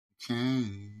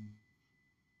change.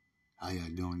 How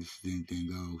y'all doing? This is Anything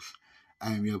Goes.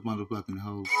 I am your motherfucking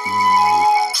host.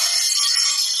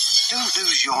 Don't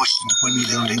lose your when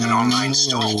building an online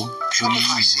store.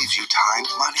 Shopify saves you time,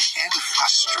 money, and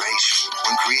frustration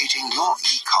when creating your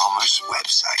e-commerce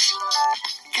website.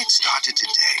 Get started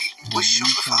today with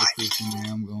Shopify.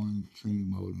 I'm going training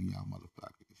mode on y'all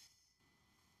motherfuckers.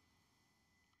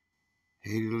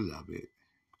 Hate it or love it.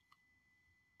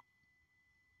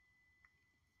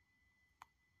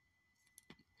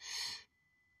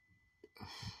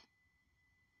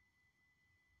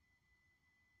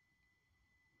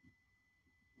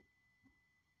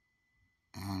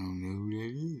 I don't know who that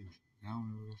is. I don't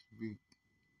know who that's to be.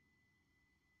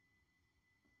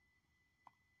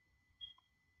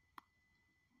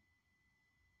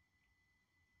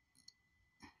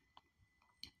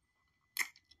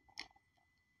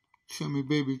 Tell me,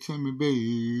 baby,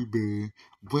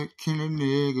 what can a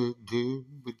nigga do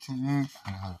with time?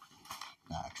 I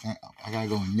can't. I gotta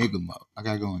go in nigga mode. I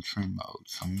gotta go in trend mode.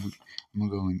 So I'm gonna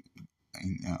go in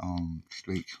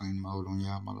straight trend mode on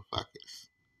y'all motherfuckers.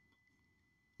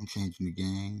 I'm changing the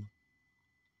game.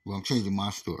 Well, I'm changing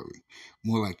my story.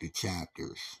 More like the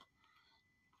chapters.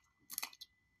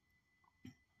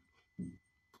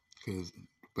 Because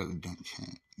brother don't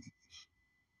change.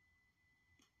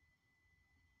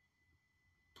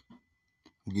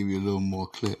 I'll give you a little more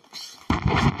clips.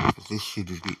 Because this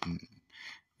shit is getting...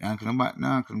 Now, cause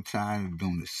I'm tired of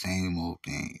doing the same old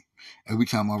thing. Every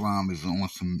time my rhyme is on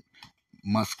some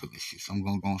muscular shit. So I'm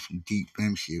gonna go on some deep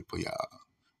femme shit for y'all.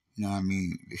 You know what I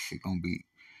mean? This shit gonna be...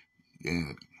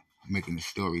 Yeah, making the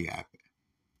story happen.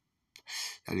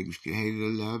 That niggas get hated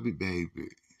or love it, baby.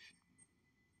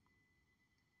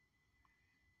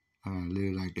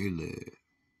 Live like they live.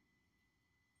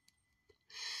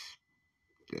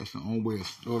 That's the only way a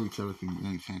storyteller can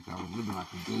make sense. I was living like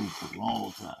a dude for a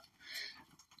long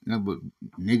time. But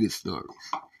nigga stories.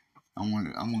 I want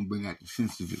to bring out the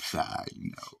sensitive side, you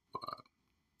know.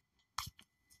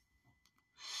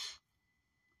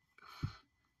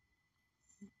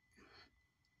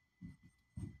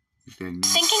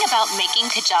 Thinking about making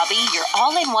Kajabi your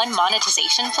all-in-one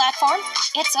monetization platform?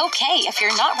 It's okay if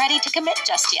you're not ready to commit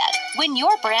just yet. When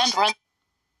your brand runs...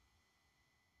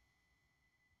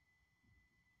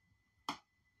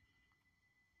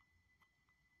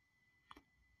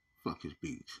 Fuck his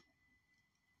beats.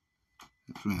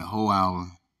 It's been a whole hour.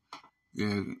 Yeah,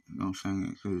 you know what I'm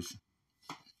saying? Because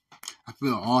I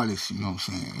feel artists, you know what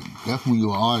I'm saying? Definitely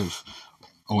you're an artist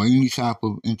or any type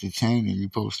of entertainer you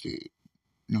posted.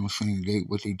 You know what I'm saying?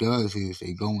 What they does is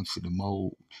they go into the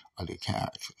mode of the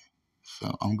character.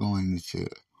 So I'm going into,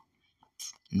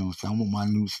 you know what I'm saying? I want my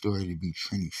new story to be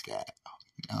Trini style.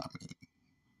 You know what I mean?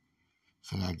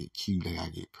 So that I get cute, that I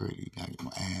get pretty, that I get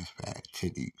my ass fat,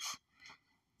 titties.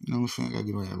 You know what I'm saying? I gotta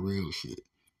get all that real shit.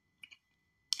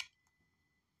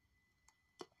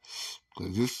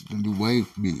 Cause this is the new wave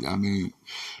for me. I mean,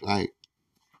 like,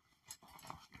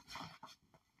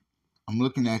 I'm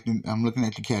looking at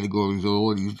the categories of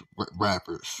all these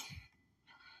rappers.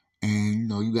 And, you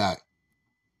know, you got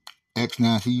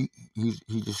X9, he's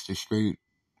just a straight,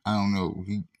 I don't know,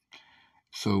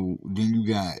 so then you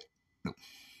got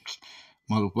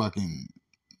motherfucking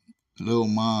Lil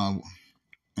Mom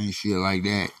and shit like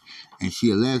that, and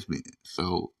she a lesbian,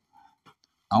 so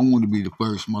I want to be the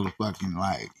first motherfucking,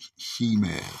 like,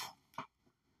 she-male.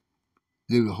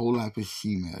 Live a whole life as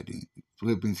she-male, then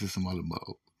flip into some other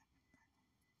mode.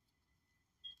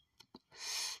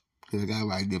 Because I gotta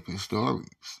write different stories.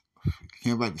 You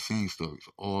can't write the same stories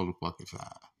all the fucking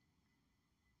time.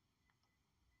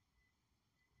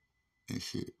 And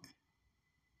shit.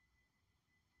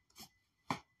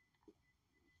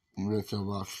 I'm gonna let y'all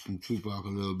watch some Tupac a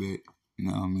little bit. You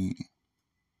know what I mean?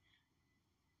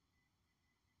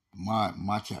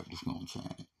 My chapter's gonna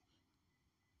change.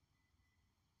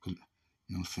 You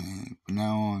know what I'm saying? From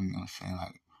now on, you know what I'm saying?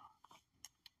 Like,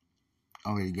 I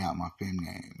already got my fem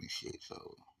name and shit,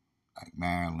 so, like,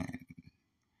 Marilyn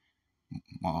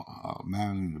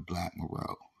the Black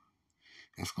Moreau.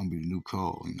 That's gonna be the new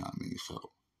code, you know what I mean?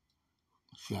 So,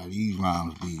 see how these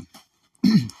rhymes be.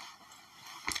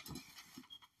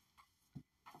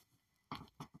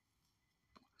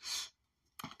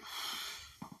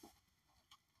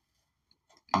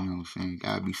 You know what I'm saying?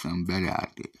 Gotta be something better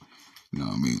out there. You know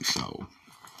what I mean? So,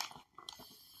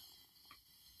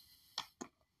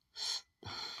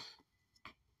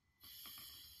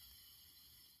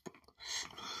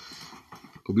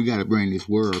 but we gotta bring this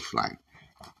word, like,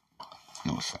 you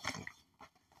know what I'm saying,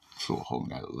 to a whole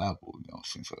nother level, you know what I'm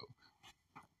saying? So,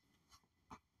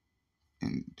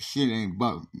 and shit ain't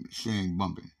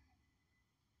bumping.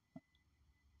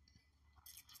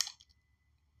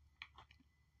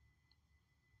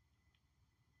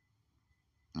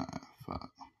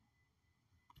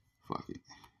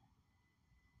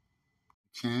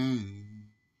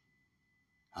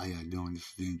 How y'all doing? This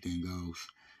is Anything Goes.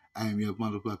 I am your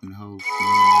motherfucking host.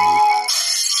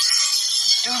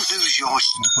 Don't lose yours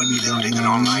when building an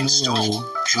online store.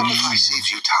 Shopify saves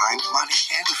you time, money,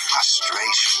 and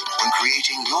frustration when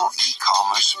creating your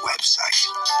e-commerce website.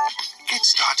 Get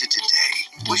started today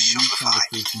with Shopify.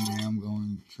 I'm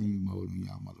going training mode on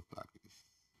y'all motherfuckers.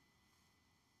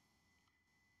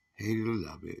 Hate it or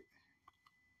love it.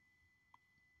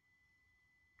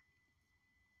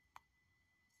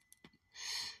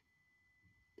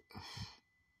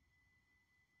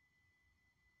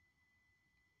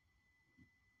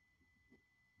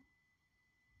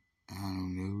 I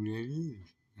don't know who that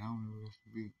is. I don't know who that's to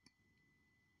be.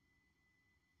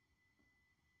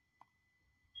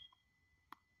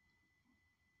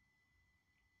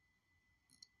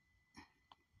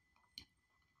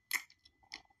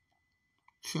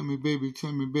 Tell me, baby,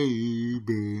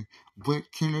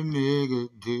 what can a nigga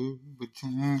do with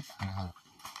time? Nah,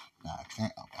 I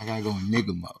can't. I gotta go in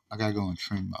nigga mode. I gotta go in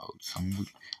trend mode. So I'm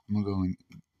gonna go in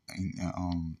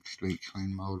straight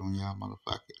trend mode on y'all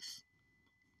motherfuckers.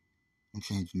 I'm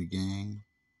changing the game.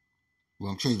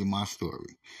 Well, I'm changing my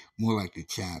story. More like the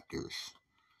chapters.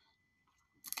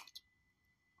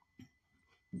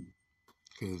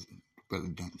 Because brother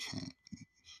don't change.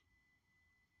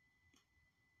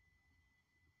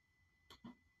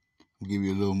 I'll give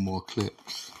you a little more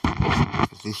clips.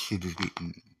 Because this shit is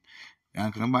getting... Now,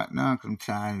 cause I'm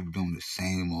tired of doing the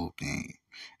same old thing.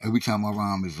 Every time my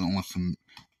rhyme is on some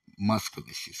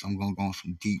muscular shit. So I'm gonna go on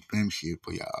some deep femme shit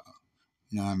for y'all.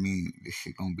 You know what I mean? This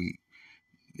shit gonna be,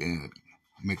 yeah,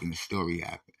 making the story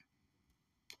happen.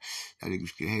 That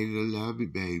niggas get hated or love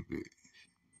it, baby.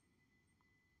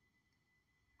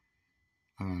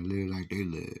 I gotta live like they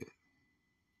live.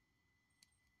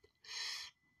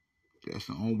 That's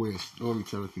the only way a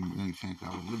storyteller can make sense. I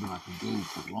was living like a dude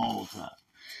for a long time.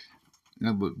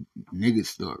 Nothing but nigga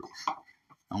stories.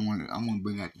 I want to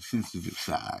bring out the sensitive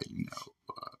side, you know.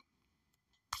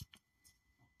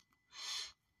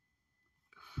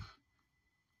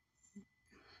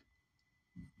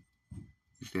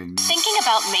 Thinking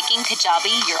about making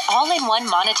Kajabi your all-in-one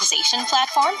monetization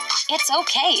platform? It's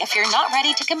okay if you're not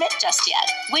ready to commit just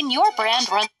yet. When your brand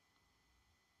runs...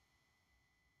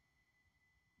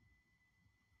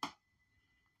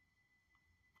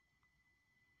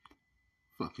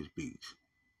 Fuck his beats.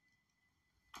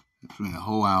 It's been a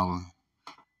whole hour.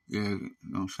 Yeah, you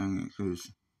know what I'm saying? Because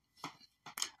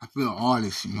I feel an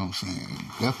artist, you know what I'm saying?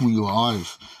 Definitely when you're an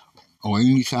artist or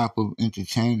any type of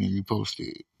entertainer, you supposed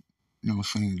to, you know what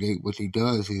I'm saying? What they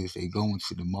does is they go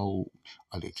into the mode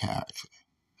of the character.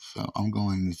 So I'm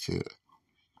going into,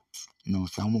 you know,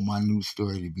 so I want my new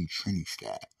story to be Trini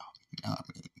style. You know what I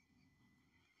mean?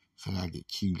 So I get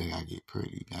cute, I gotta get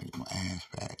pretty, I gotta get my ass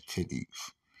fat,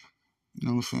 titties. You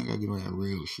know what I'm saying? I gotta get all that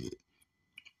real shit.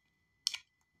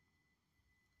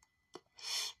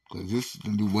 Cause this is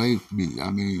the new wave for me. I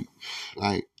mean,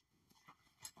 like,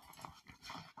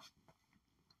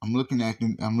 I'm looking at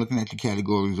the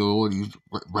categories of all these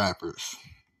rappers,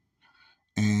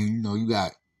 and you know, you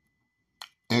got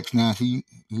X9.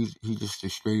 He's just a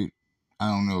straight. I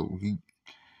don't know.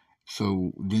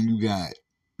 So then you got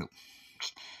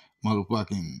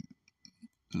motherfucking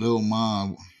Lil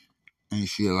Mom and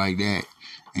shit like that,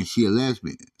 and she a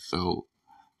lesbian. So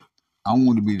I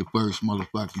want to be the first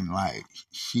motherfucking like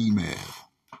she-male.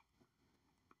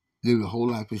 Live a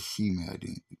whole life as she-male,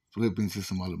 then flip into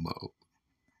some other mode.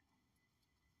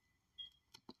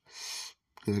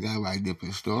 Because I gotta write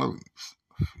different stories.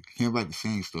 You can't write the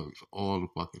same stories all the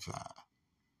fucking time.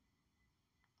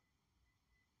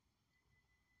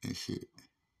 And shit.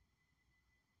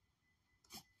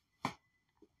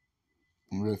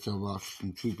 I'm gonna talk about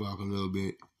some Tupac a little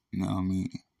bit. You know what I mean?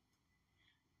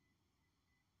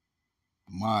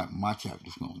 My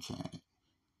chapter's gonna change.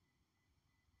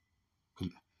 You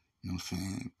know what I'm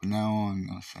saying? From now on, you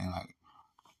know what I'm saying? Like,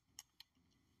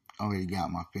 I already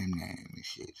got my fem name and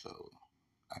shit. So,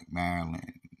 like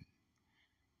Marilyn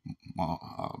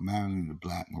the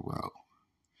Black Moreau.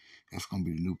 That's gonna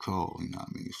be the new code, you know what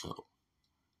I mean? So,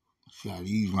 see how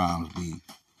these rhymes be.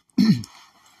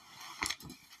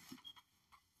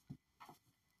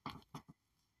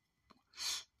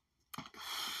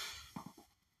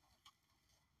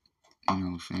 You know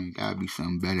what I'm saying? Gotta be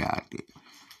something better out there.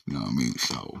 You know what I mean?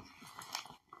 So,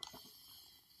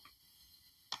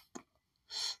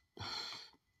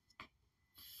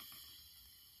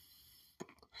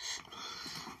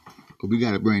 but we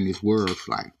gotta bring this world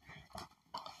like,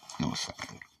 you know what I'm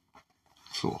saying,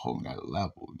 to a whole nother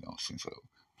level, you know what I'm saying? So,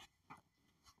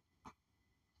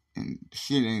 and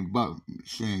shit ain't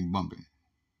bumping.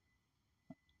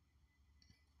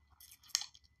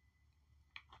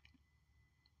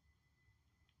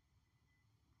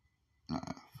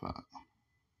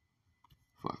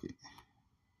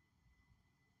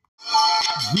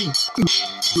 Yeah.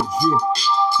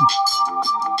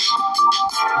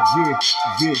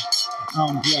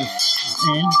 I'm blessed.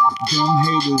 And them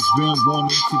haters been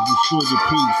wanting to destroy the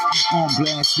peace. I'm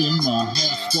blasting my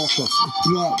heart sparker.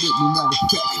 Blood with me, not a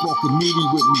fat sparker meeting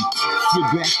with me. Sit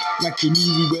back like the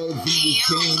newlyweds in this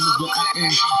game, nigga. I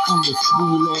am on the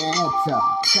school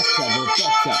outside.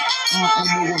 Ain't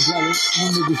no umbrella, no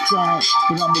niggas trying,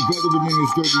 but I'm a veteran in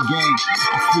this dirty game.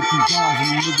 I spit these rhymes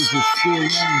and the niggas are still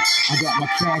young. I got my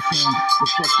cash on the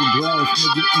fucking glass,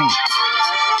 nigga.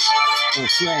 Oh,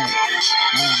 flash.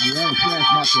 Yeah, flash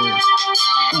my card.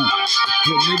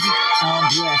 But nigga, I'm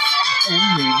blessed.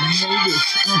 And then haters,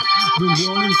 been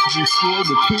wanting to destroy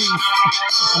the peace.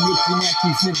 I'm looking at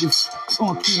these niggas,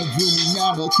 can't do me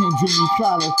nada, can't do me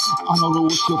prada. I don't know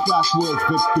what your plot was,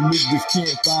 but the niggas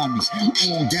can't find me.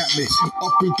 Got me,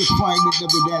 up in confinement,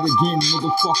 never that again. Nigga,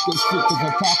 fuck that shit, cause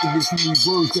on top of this many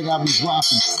words that I be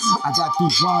dropping. I got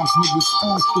these rhymes, niggas,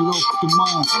 still off the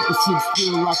mind. The shit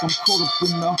feel like I'm caught up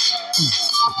in the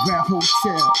rap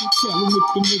hotel. Chillin' with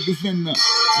the niggas in the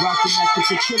rockin' at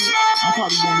the killer. I'm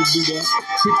probably gonna do that.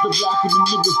 Hit the block and the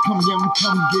niggas come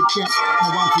get that.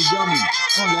 Now I'm too yummy.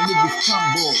 All y'all niggas come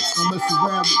boys. Don't mess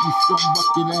around with me, some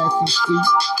bucket ass and see.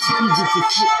 You get your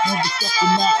shit,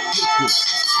 motherfucking not liquid.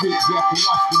 Sit back and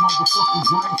watch the motherfucking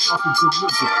brain fucking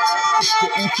deliver. It's the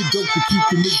antidote to keep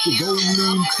the nigga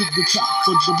going to the top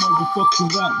of the motherfucking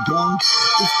rap game.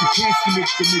 It's the chance to make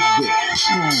the nigga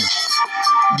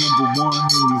number one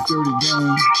in this dirty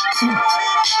game.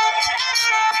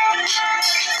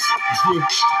 Yeah,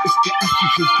 it's the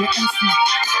essence.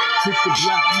 Hit the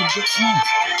block, nigga.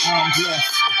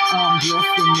 I'm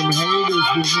blessed, and them haters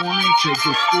been wanting to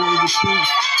destroy the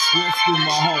peace. Blessed in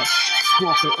my heart.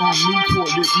 Sparker on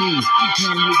Newport with me,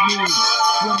 hang with me.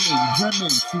 Drumming,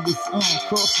 she was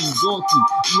crossing, dorky.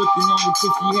 Looking on me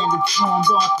cause she had the strong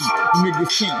barky.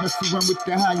 Niggas can't mess around with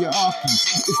the hierarchy.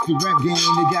 It's the rap game,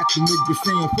 they got the niggas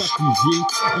saying fuck you, G.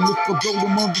 And if I go to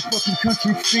motherfucking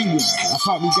country singing, I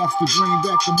probably got to bring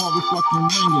back the motherfucking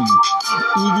ringing.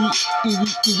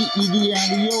 Edie,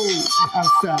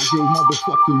 outside your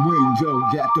motherfucking window.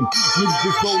 Got them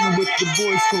niggas rolling with the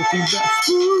boys talking about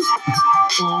school.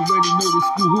 Already know the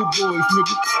school boys,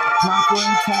 nigga. Papa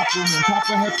and Papa, when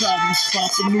Papa had problems,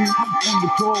 Papa knew on the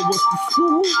call was the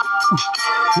school.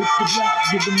 Hit the block,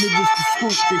 give the niggas the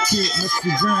scoop. They can't mess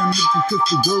around, nigga, cause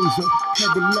the words are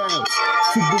never loud.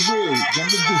 To the real, y'all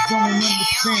niggas don't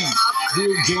understand.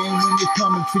 Real game when you're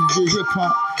coming to the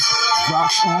hip-hop.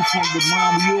 Drops on from the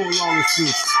mom, we all the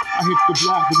shit. I hit the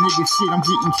block, the nigga shit, I'm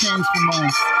getting change for mine.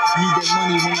 Need that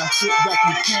money when I sit back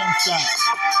in the cam shop.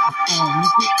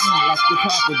 Nigga, like the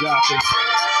Papa got it.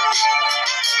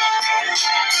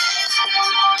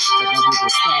 Like I was a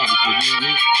star, you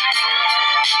know.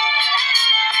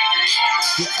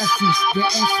 The essence,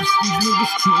 these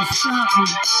niggas can't stop me.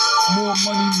 More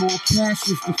money, more cash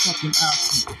is the fucking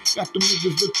option. Got the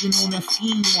niggas looking on that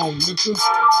schemo, nigga.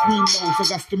 Schemos, I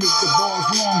got to make the bars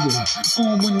longer.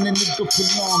 When the nigga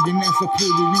prolonged, and as I put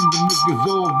it in, the niggas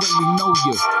already know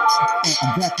ya.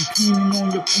 I'm back and cleaning on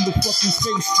the fucking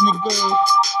face, nigga.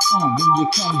 When you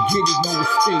come get it, no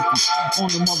escaping. On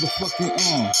the motherfucking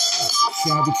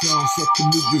sabotage that the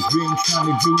niggas been trying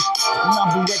to do. And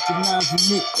I've been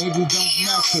recognizing it, and it don't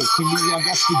matter. To me, I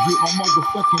got to get my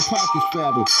motherfucking pockets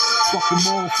fatter. Fuck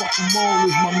them all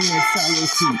is my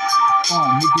mentality.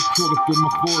 Niggas caught up in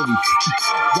my 40s.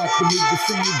 Got the niggas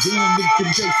saying, damn, nigga,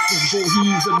 Jason, boy,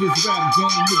 he's of this rap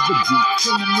game, nigga, be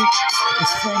killing it. And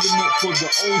standing up for the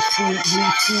old school, new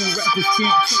school rappers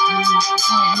can't check me.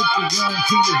 Look around,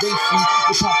 generation,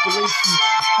 the population.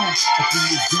 Up in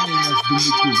this game, that's the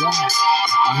nigga rap.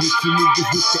 I hit you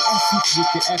niggas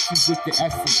with the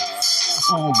essence.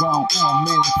 Round,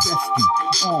 manifesting.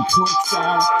 Punk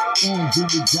side, do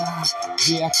the job.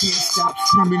 Yeah, I can't stop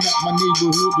screaming at my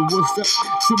neighborhood. But what's up?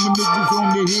 To my niggas on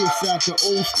the hillside, the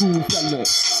old school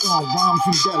fellas. Rhymes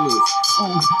and bellas.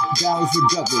 Dollars and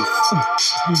doubles.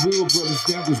 The real brothers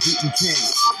that was getting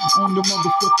cash. On the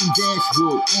motherfucking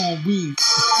dashboard. Weed.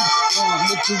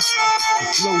 Niggas.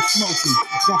 Low smoking.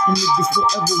 Got the niggas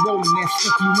forever rolling that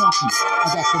stuffy monkey.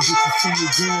 I got the bitches in the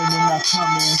room when I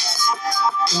come in.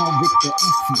 With the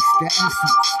essence.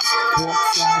 Pork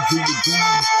side, do the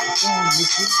game.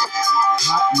 Niggas.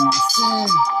 Hot in my skin.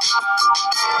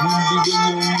 Windy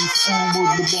when you're on this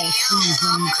with the ball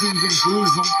season.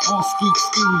 Blues, I'm skeet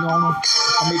on them.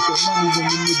 I make that money when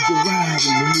the nigga ride.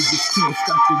 And the niggas can't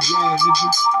stop the game, nigga.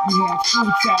 We have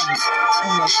true talent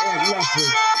on that air level.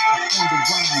 On the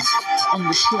rhyme, on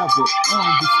the clever, on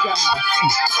the style.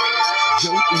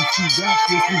 Joe and she back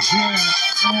with the jam.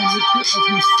 Nigga, as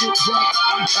we sit back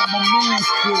at my man's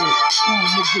crib.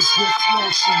 Nigga, just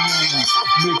lost your man.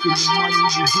 Making the money,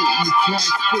 you hitting the cash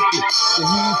quicker. The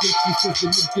hands that you said the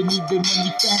nigga need the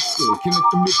money faster. Can let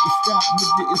the nigga stop,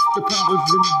 nigga, it's the powers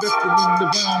invested in the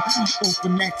round. On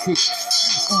fanatics,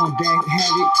 that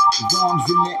had it. Bombs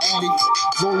in the attic,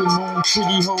 rolling on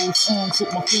pretty hoes. Put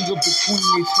my finger between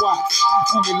their twats.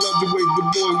 They love the way the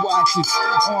boy watches.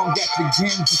 Got the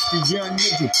gem, just a young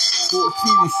nigga. 14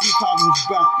 and she probably was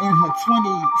about in her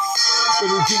 20s. But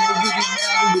it didn't really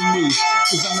matter to me,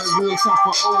 cause I'm a real type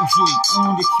of OG.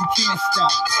 That you can't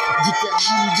stop. Get that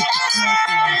money, get the chance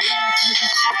on. Last nigga,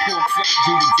 talks out,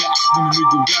 do the jack when the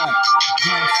nigga rap.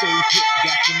 John stay hit,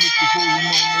 got the niggas rolling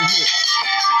on the hip.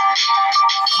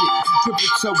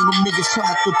 Triple toe when the niggas try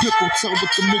to pickle toe,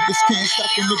 but the niggas can't stop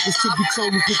the niggas to be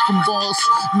told to get them balls.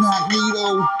 Not me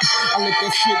though. I let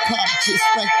that shit pop just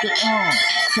like the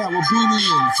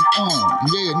Caribbeans.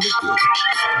 Yeah, nigga.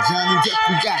 Johnny Depp,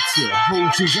 we got ya.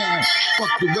 Hold your down.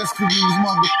 Fuck the rest of these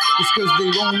motherfuckers, cause they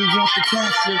only want the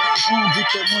cash. Get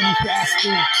that money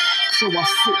faster. So I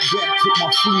sit back, put my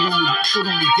foot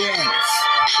on the gas.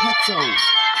 Metro,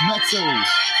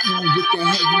 with that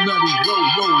heavy nutty,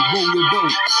 roll your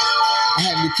boat. I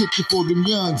had to kick it for them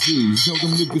young G's. Know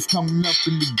them niggas coming up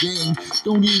in the game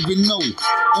don't even know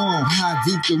how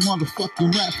deep the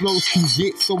motherfucking rap flows can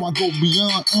get. So I go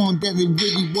beyond that it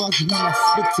really was when I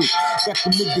spit it. Got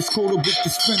them niggas colder with the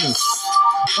spinners.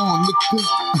 Nigga.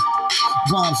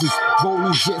 Rhymes is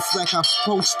rolling just like I'm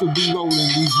supposed to be rolling.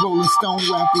 These Rolling Stone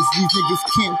rappers, these niggas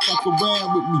can't fuck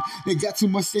around with me. They got too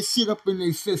much that shit up in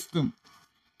their system.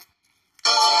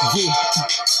 Yeah.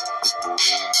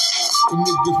 The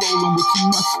niggas rolling with too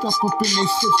much stuff up in their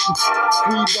system.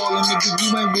 $3 niggas, you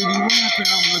ain't really rapping.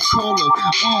 I'm the caller.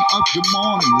 Up the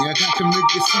morning. I got them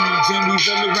niggas singing Jamie's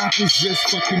other rappers just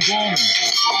fucking bombing.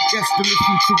 Guess to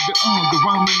listen to the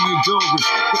rhyme and the Doris.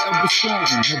 Forever strong.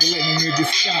 Never letting niggas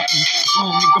stop me.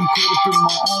 Nigga, I'm caught up in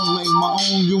my own lane, my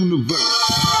own universe.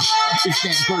 It's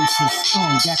that verses.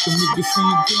 Got them niggas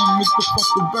singing damn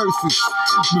motherfucking verses.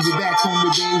 Remember back on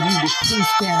the days we was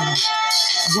freestyling.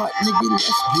 What, nigga, let's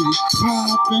get it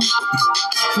poppin'.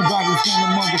 Somebody's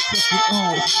gonna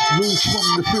motherfucking lose from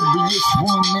the previous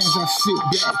one. As I sit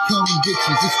back, come get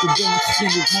you. Just the damn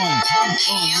skin of one.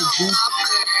 Nigga.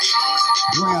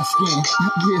 Brown skin,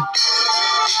 yeah.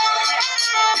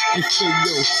 They say,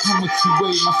 yo, how much you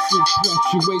weigh? My shit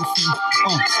fluctuation.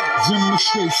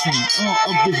 Demonstration,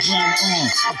 of this round,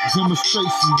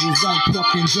 demonstration is like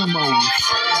fucking demos.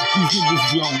 These niggas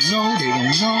don't know, they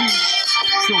don't know.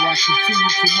 So I continue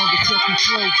to motherfucking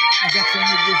flow. I got some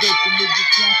niggas open, niggas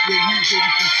clap their hands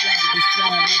ready from side to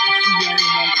side. Like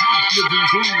the CIA in my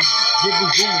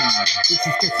living room. This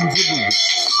is catching gibberish.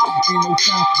 Ain't no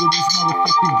time for these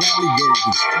motherfucking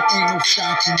galligaggers. Ain't no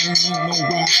stopping, ain't no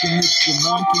rocking. If the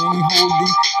monkey ain't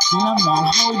holding, then I'm not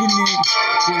holding it.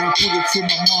 But I put it to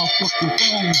my motherfucking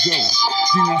phone, though.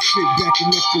 Then I sit back and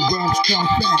let the rhymes come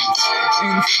fast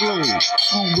and slow.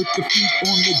 With the feet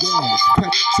on the gas.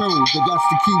 Petrol, I got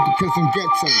to keep because I'm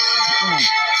ghetto.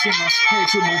 Send my head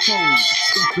to my toes.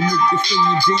 Got to make the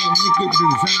same damn nigga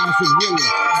designs a gorilla.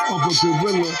 Of a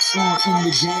gorilla in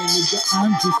the game, nigga.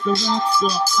 I'm just a rock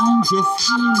star. I'm just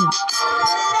human.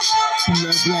 From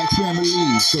that black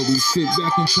family. So we sit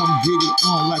back and come get it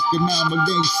like a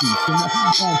nomination. So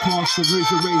on parts of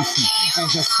reservation.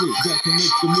 As I sit back and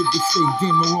make the niggas say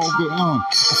damn no longer a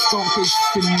Scarface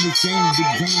sitting in the game,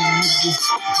 nigga.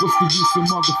 What's the use of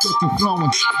motherfucking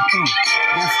flowing?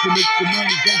 That's to make the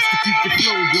money, that's to keep the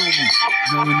flow going.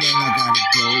 Knowing that I gotta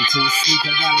go to sleep,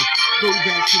 I gotta go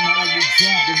back to my other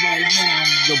job. But right now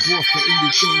I'm the boss for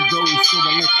anything goes, so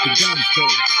I let the guns go.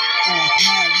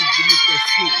 Pride needs to make that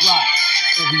shit rock.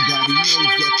 Everybody knows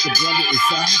that the brother is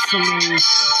a hustler.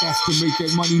 That's to make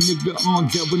that money, nigga, on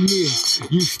debonair.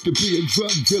 Used to be a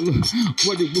drug dealer,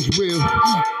 but it was real.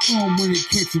 When it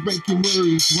came to making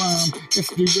words rhyme,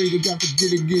 that's the way they got to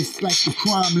get against like the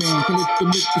crime land. Collect the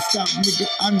make the stop, nigga,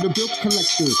 I'm the bill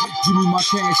collector. Give me my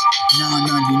cash,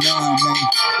 $9.99, man.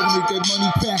 Gotta make that money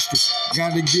faster,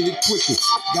 gotta get it quicker,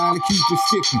 gotta keep it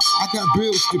sticking. I got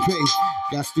bills to pay,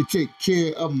 got to take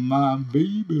care of my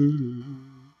baby.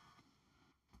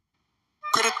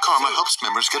 Credit Karma helps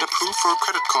members get approved for a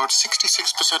credit card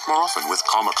 66% more often with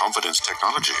Karma Confidence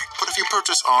technology. But if you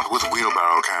purchase art with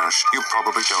wheelbarrow cash, you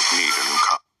probably don't need a new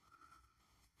card.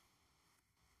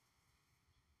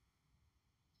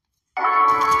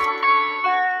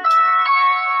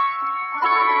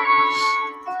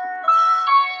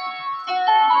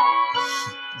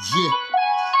 Yeah,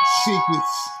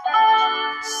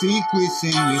 secrets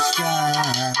in the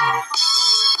sky.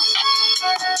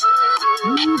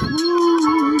 Secrets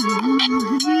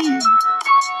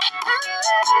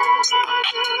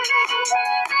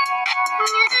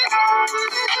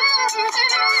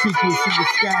in the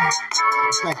sky.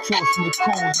 It's like tossing a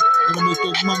coin. Gonna make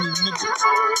that money, nigga.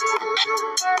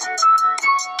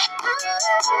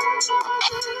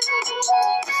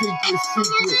 Secrets.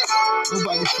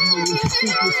 Nobody should know your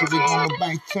secrets, so they're gonna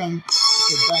bite tongue.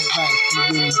 It's a bite, you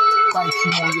will bite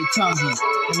you on your tongue.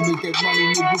 Gonna make that money,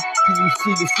 nigga. Can you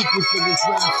see the secrets of this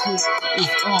rap shit?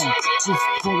 It's just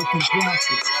protocol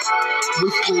graphics.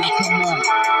 Which way to come out?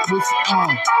 Which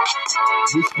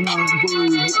one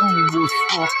word will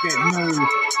spark that nerve?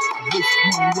 Which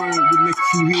one word will let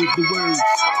you hear the words?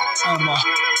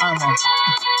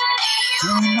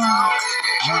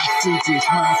 My secrets,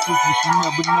 you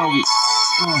never know it.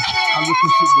 I look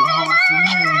into the hearts of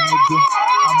man, nigga.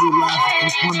 I realize that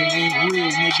this woman ain't real,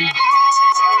 nigga.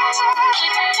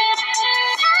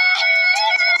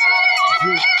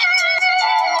 Yeah.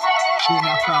 Then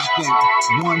I found that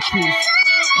one piece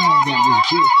that was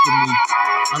good for me.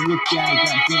 I looked at it,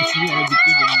 goddamn, she had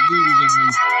everything that I needed in me.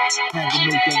 Had to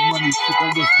make that money, shit,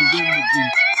 that was the remedy.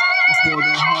 For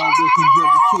that hard work and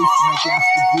dedication, I got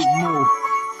to get more.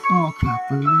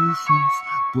 Compilations,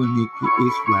 but nigga,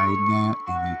 it's right now,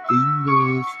 anything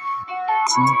goes.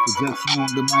 Production on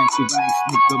the mic device,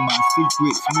 nigga, my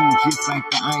secrets move just like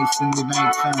the ice in the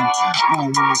nighttime.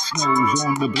 When it snows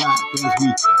on the block as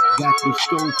we got the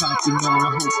stove popping on. I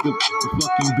hope the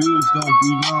fucking bills don't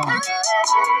be long,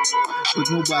 but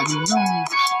nobody knows.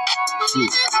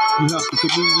 Shit, you help the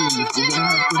comedians, but what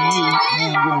happened to me,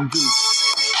 man, gon' do.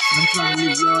 I'm trying to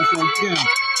live yours like them.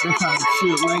 That's how to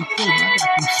chill like them. I got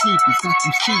them secrets.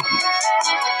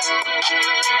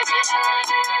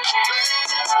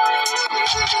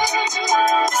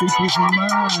 Secrets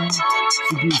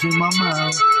in my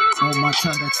mind. On my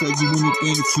tongue, I tell you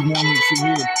anything that you want me to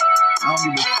hear. I don't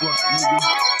give a fuck, nigga.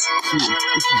 Shit,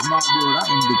 this is my world. I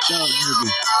am the thug, nigga.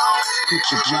 Hit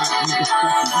the block, nigga.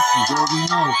 Fuck it. This is all we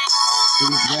know. But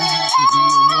if that happens, then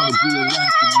you don't want to be a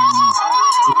rapper anymore.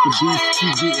 If the beats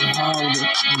keep getting harder and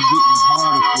getting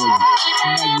harder for you, so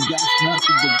now you got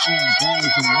nothing but bars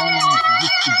and lines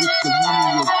just to get the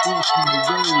money you're crossing the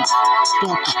words.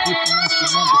 Start to flipping out your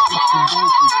motherfucking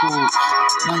vocal cords.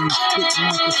 Now you spitting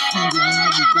like a singer and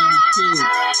everybody cares.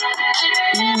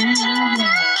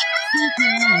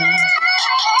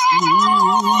 Ooh,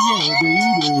 yeah,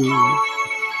 baby.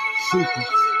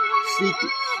 Secrets.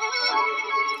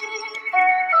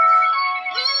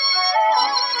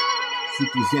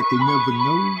 Secrets that they never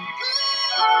know.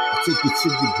 I take it to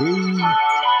the grave.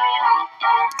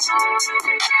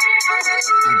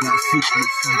 I got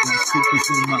secrets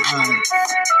in my eyes.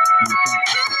 And I thought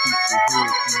that's a piece of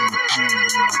hair from the phone when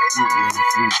I did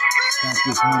last week. Got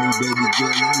this money, baby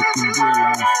girl, you looking real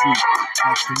last week.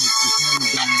 Got to make this money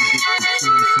down and get the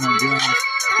chance on glass.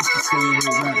 It's the same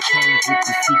old rap songs with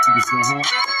the secrets of heart.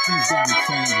 Things gotta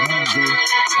change one day.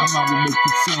 I'm out to make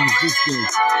the change this day.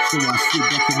 So I sit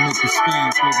back and make a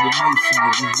stand for the nation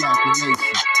of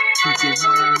ejaculation. Keep your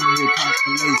mind in your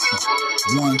population.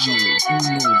 One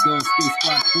note, those stay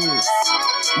spot force.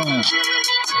 Don't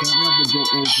ever go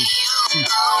over.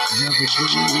 Never go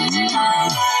over.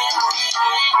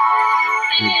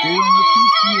 But they don't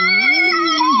appreciate.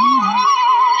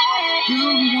 They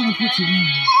only wanna put you in.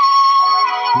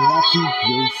 But I keep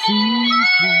your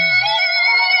secret.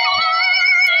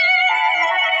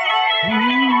 Yeah.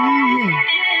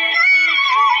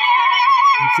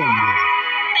 I'm telling you.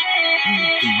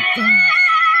 Anything goes.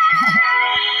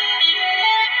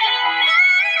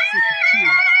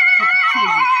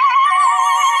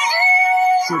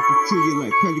 Super kill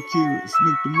like pedicures.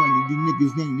 Make the money. These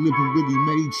niggas ain't living really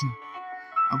major.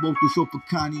 I wrote this off of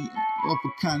Kanye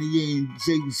and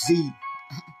Jay-Z.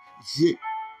 Jit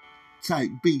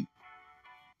type beat.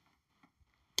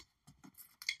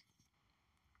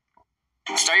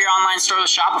 Start your online store with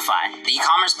Shopify, the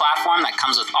e-commerce platform that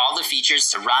comes with all the features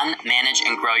to run, manage,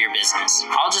 and grow your business.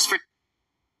 All just for...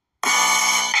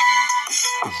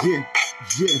 Yeah.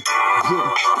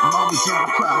 Mama don't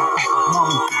cry.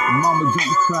 Mama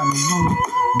don't cry no more.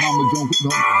 Mama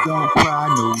don't cry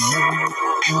no more.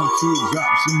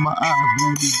 Teardrops in my eyes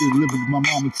when we delivered my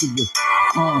mama to the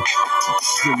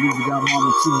delivered our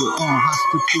mama to the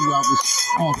hospital. I was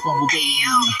from a baby.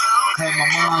 Had my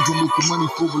mind to make the money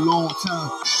for a long time.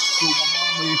 So my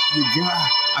mama, if you die,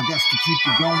 I got to keep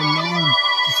it going on.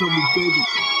 She told me, baby,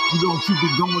 you don't keep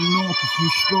it going on cause you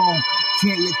strong.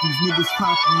 Can't let these niggas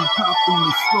pop on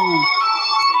the stove.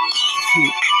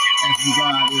 Shit, as we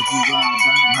ride,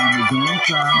 mama don't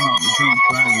cry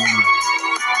anymore.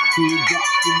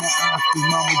 Teardrops in my eyes, cause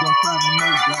mama don't cry no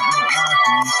more. Got my eyes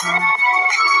on time.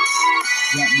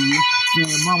 Got me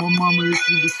saying, mama, if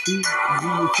you could see, I'm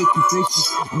gonna take your faces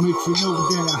and make you know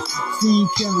that I seen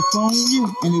California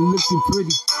and it looked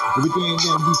pretty. Everything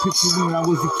that we pictured when I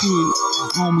was a kid.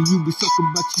 Homie, you was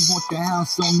talking about you want the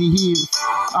house on the hills.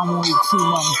 I want it too,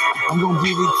 mama. I'm gonna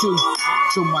get it too.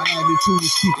 So my attitude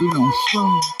is keep it on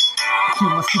strong.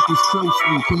 Keep my secrets close to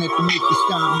me, can't let the niggas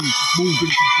stop me.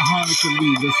 Moving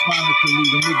ironically, respinically.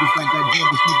 The niggas like that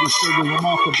jealous niggas so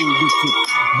remarkable with it.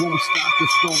 Won't stop the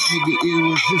spark, nigga,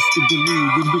 irresistibly.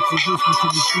 Them bitches listen to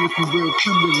me looking real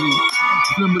criminally.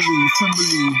 Dimly,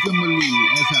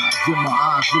 as I dim my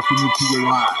eyes looking into your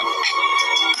eyes.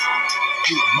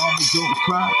 Mama don't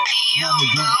cry, mama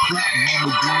don't cry,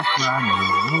 mama don't cry, no.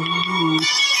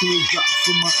 Tears drops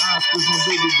in my eyes cause my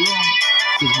baby gone,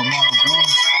 cause my mama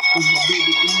gone, cause my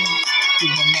baby gone,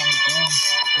 cause my mama gone.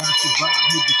 Gotta survive,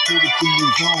 niggas put it in the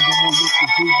zone, don't know what to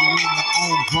do, but in my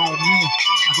own grown man.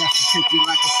 I got to take it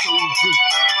like a soldier.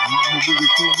 Mama really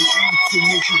told me, to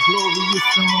make it glorious,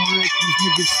 don't let these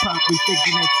niggas pop me,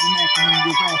 thinking that you're knocking on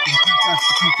your rapping. That's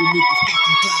to keep the niggas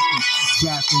fucking clapping.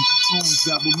 Rapping,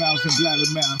 double mouths and bladder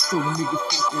mouths, so the niggas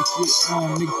fuck that shit on,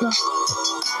 nigga.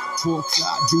 Pork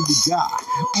side, do the die.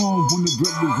 When the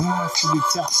brother runs to the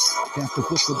top. That's the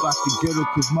fuck about the ghetto,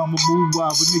 cause mama moved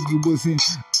while a nigga wasn't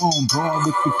on bar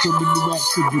with the criminal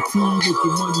activity.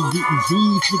 Making money, getting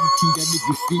G's, nigga, keep that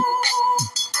nigga shit.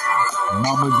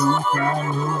 Mama don't cry,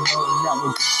 no, mama.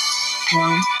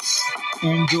 Son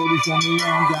and daughters on their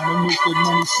own, gotta make that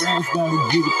money fast, gotta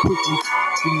get it quickly.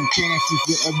 Getting cash is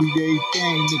the everyday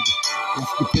thing, nigga.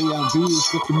 That's to pay our bills,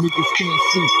 but the niggas can't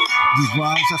see. These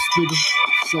rhymes I spit them,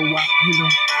 so I hit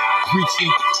them.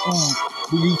 Preaching on,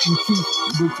 with each and teeth,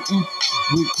 with each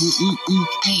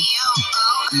inch.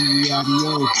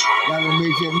 E-I-D-O, gotta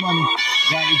make that money,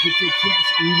 gotta get that cash,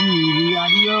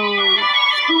 E-I-D-O.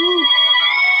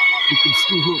 We can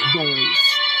screw up boys,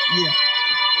 yeah.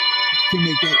 To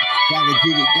make that, gotta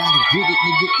get it,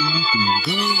 nigga, anything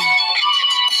goes.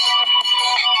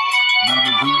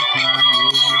 Mama don't cry no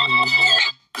more.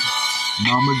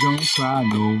 Mama don't cry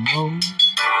no more.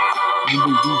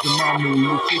 Nigga, these are mama in the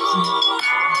kitchen.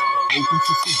 Open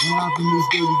to survive in this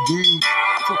dirty game.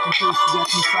 Fucking place, you got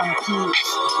me 5 kids.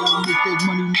 Gotta make that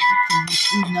money, nigga, can you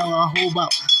see now I hold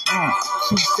out.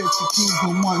 2 sets of keys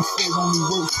and 1 set only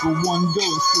works for 1 door.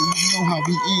 So you know how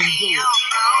we end it.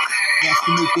 That's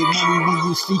to make that money when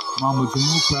you see. Mama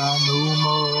don't cry no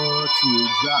more.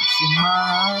 Teardrops in my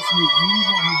eyes make me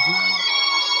wanna die.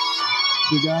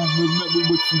 But I remember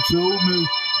what you told me.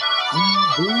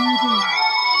 Baby.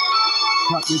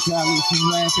 Pop your talents and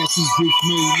laugh at these bitch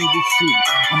made niggas shit.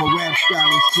 I'm a rap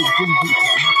scholarship,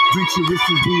 venturous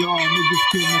as we are. Niggas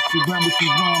can't mess around with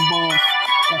these rhyme bars.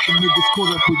 Got the niggas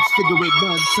caught up with cigarette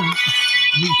butts, son.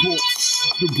 Newports,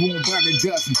 the boom by the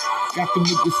dozen. Got the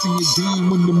niggas singing game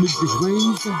when the niggas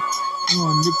raise them.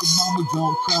 Nigga, mama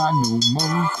don't cry no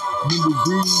more. Nigga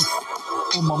breathe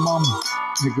on my mama.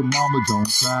 Nigga, mama don't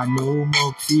cry no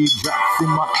more. Teardrops in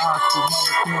my eyes, so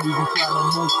mama can't even cry no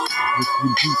more. Rest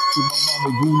in peace to my mama,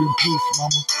 rule in peace,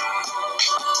 mama.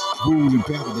 Rule in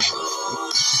paradise.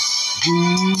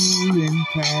 Rule in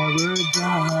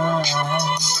paradise.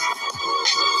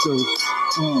 So,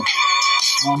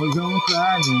 mama don't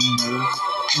cry no more.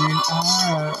 And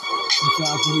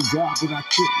sometimes when it's dark, but I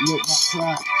couldn't let my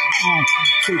pride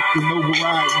taking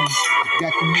overriding.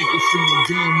 Got the niggas singing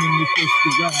game when they first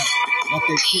arrive. Got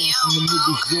that cash when the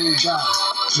niggas roll by.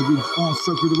 Niggas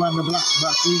circle around the block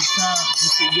about 3 times. You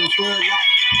say your third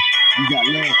life, you got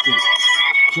laughter.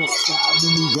 Talk side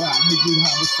when we ride, niggas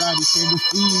homicide, it's in the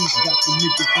seas. Got the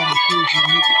niggas on the crazy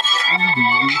niggas.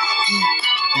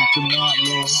 Got the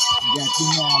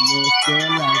outlaws,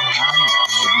 still like how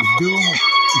niggas doing.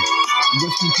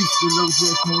 Rest in peace to those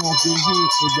that's no longer here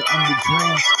for the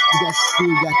underground. You got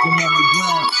still got them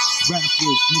underground.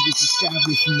 Rappers, niggas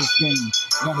established in this game.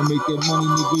 Gotta make that money,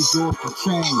 niggas off the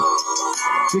chain.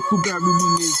 Tickleberry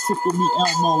when they tickle me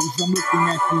Elmos. I'm looking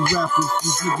at these rappers,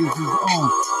 these niggas is on.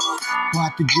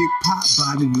 About to get popped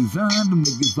by the design, them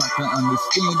niggas about to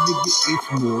understand, nigga, it's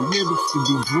more lyrics to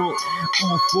be brought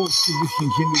on force to this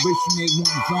generation. They want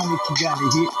zone that you gotta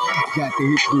hit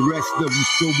the rest of them,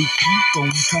 so we keep on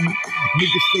coming.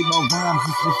 Niggas say my rhymes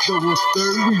is just so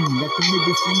stirring. Let the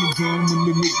niggas sing the game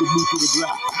when the nigga move to the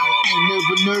block. Ain't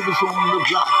never nervous on the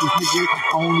block, this nigga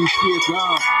only fear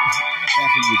God.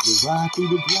 As a nigga ride through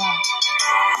the block.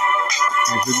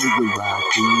 As a nigga ride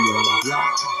through the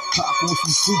block. Pop on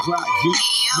some Tupac, G.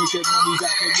 Make that money, got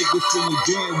that nigga singing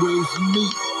dead ways to me.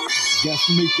 Just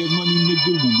to make that money,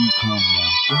 nigga, when we come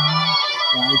out.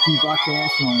 Gotta keep our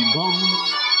cash on board.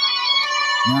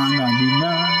 999,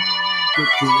 but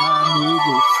till I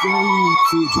nigga stay.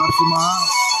 Teardrops in my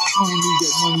eyes. don't need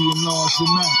that money in large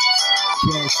amounts.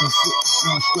 Cash and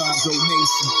non-scribe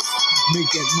donations. Make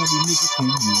that money, nigga, can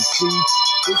you see?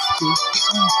 It's free.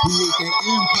 Create that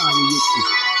empire with you.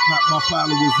 Not my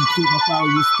followers and treat my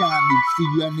followers kindly. See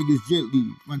you at niggas gently.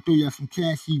 Run through y'all some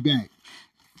cashy back.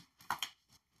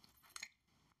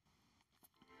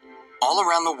 All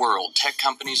around the world, tech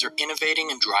companies are innovating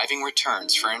and driving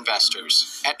returns for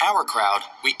investors. At Our Crowd,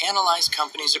 we analyze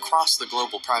companies across the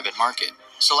global private market,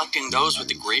 selecting those with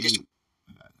the greatest...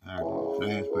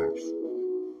 Flashbacks.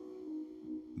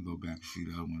 Go back and see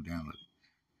the other one download.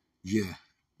 Yeah.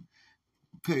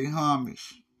 Pay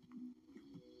homage.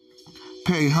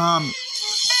 Pay homage.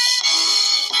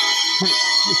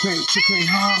 Pay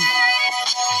homage.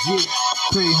 Yeah.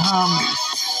 Pay homage.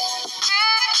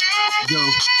 Yo,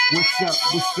 what's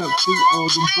up to all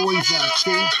them boys out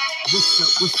there? What's up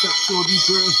to all these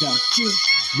girls out there?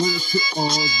 What up to all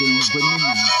them women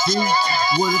out there?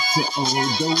 What up to all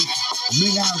those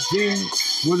men out there?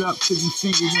 What up to them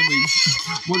single women?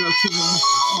 What up to them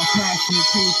passionate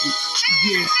people?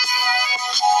 Yeah.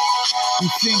 You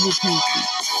single people.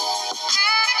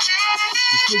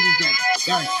 The cities that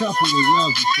got a couple that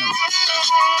love each other.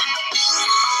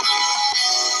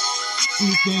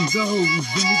 Anything goes,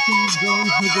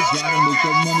 nigga, gotta make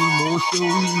that money more so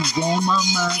easy on my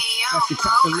mind. Got the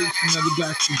calculation that we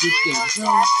got to get that done.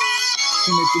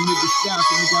 Can't let the niggas stop,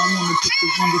 and nigga, I wanna put the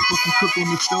motherfucking cook on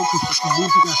the stove, cause for some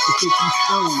reason I got to fix my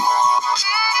stove.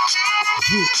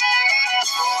 Yeah.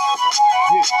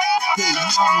 Pay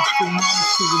homage to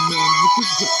the man,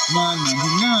 nigga,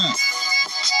 $9.99.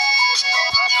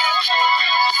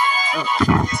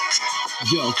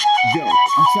 Yo,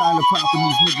 I'm tired of popping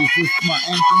these niggas. This is my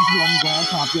anthem, so I'm gonna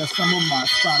pop y'all some of my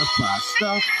Spotify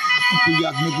stuff. Hopefully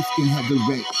y'all niggas can have the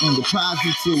rate and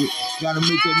deposit to it. Gotta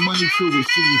make that money to it.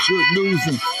 See, it's good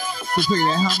losing. So pay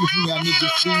that homage when y'all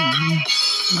niggas see me.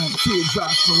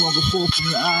 Teardrops no longer fall from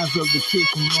the eyes of the kid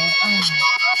from Long Island.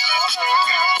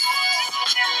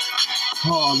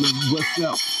 Harlem, what's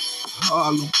up?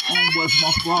 Harlem, was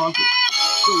my father.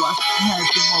 So I had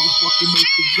to motherfucking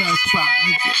make the guns pop,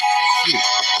 nigga. Shit,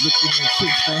 looking at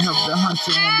chicks that help the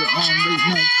hunter on the late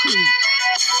night creep.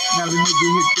 Now the nigga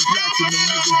hit the block and the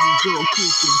niggas is all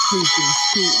creeping, shooting.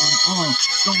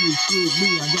 Don't exclude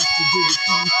me, I got to do the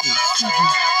 24/7.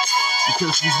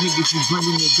 Because these niggas is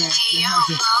bringing it back to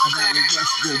heaven. I got a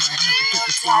rush go, I have to take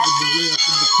a slide of the rail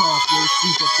from the car, fall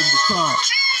asleep up in the car.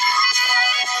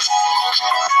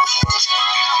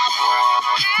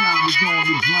 Time is on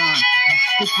the grind. I'm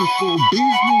strictly for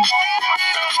business.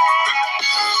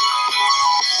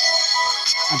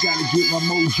 I gotta get my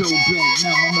mojo back.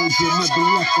 Now my mojo never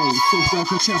left those. So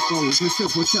like a tempo, on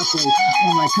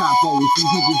like capos. These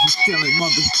niggas is killing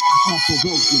mothers,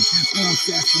 unprovoking,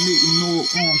 assassinating all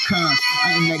on cons.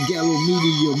 I ain't that gallo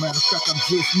media, matter of fact, I'm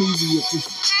just media. Cause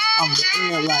I'm the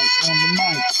air light on the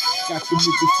mic. Got the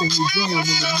niggas singing down when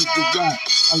the nigga rock.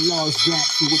 I lost back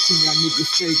to what can y'all niggas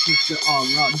say, cause the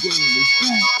all-out game is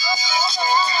back.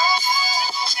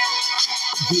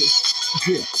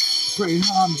 Yeah. Pray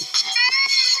homage.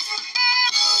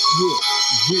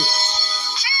 Yeah.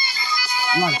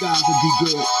 Like God to be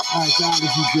good. Like God to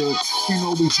be good. Can't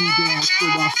always be down, so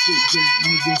I sit back,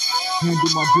 nigga.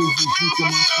 Handle my business, drink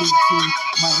on my sweet tea.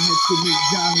 Might head to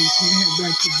McDonald's, can't head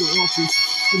back to the office.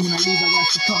 So when I leave, I got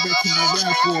to come back to my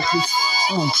rap office.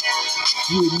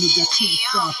 Yeah, nigga, I can't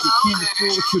stop it. Can't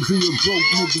afford to be a broke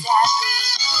nigga.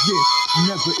 Yeah,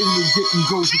 never didn't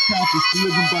go to campus.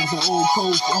 Living by the old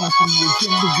codes, on from the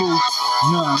gender rule.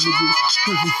 Nah, nigga,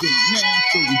 cause it's in now,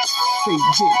 so we say,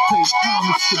 yeah, pay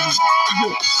homage to me.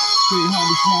 Yeah, pay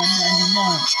homage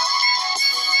 $9.99.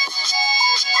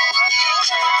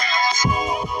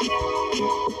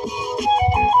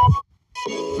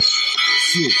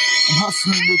 Shit, I'm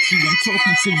hustling with you, I'm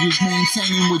talking to you,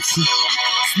 maintaining with you.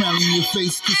 Smiling your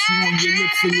face, kissing on your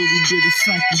lips, a little bit of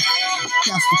something.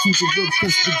 Got to keep it real,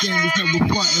 cause the game is never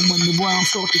frontin'. When the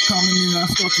rounds start to coming and I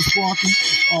start to sparking.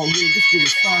 Oh yeah, this shit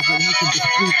is fun, like nothing but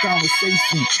free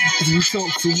conversation. As we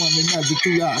talk to one another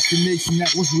throughout the nation,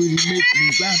 that was really making me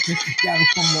rapping. Got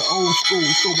it from the old school,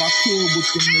 so I kill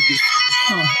with them niggas.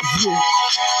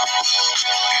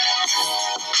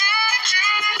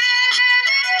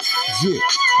 Yeah.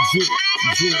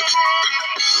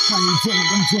 How you doing?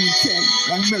 I'm doing K,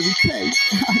 like Mary K.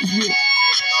 Yeah.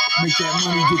 Make that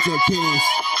money, get that cash.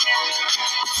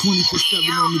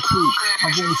 24/7 on the creek. I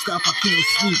won't stop, I can't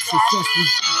sleep. Success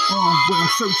is what I'm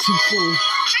searching for.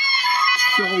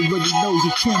 You already know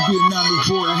you can't be a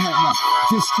boy. I had my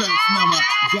diss tracks, now I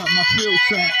got my field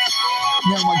tracks.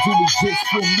 Now I do it just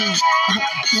for me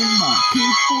and my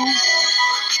people.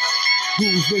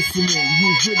 Who's listening?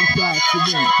 Who's really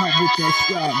following? How with that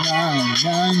squad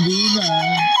 999?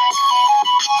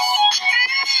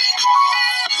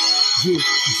 Yeah.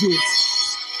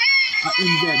 I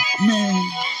am that man.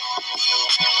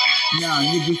 Nah,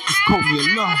 niggas just call me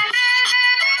Allah.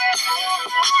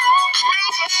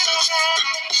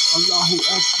 Allahu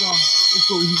Akbar. That's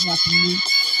all he wants from me.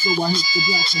 So I hit the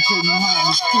blacks and play my heart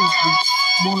and truthfully.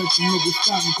 Won't let the niggas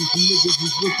stop me cause the niggas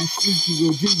is looking sleepy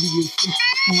or devious.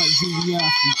 I'm like DiBiase.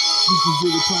 We can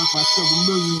get it pop by 7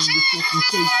 million in the fucking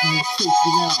face and take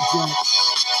it out, Jack.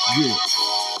 Yeah.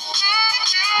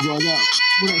 What up?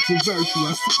 What up to Virtue?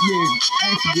 I said, yeah, I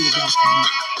ain't forget about you.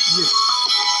 Yeah.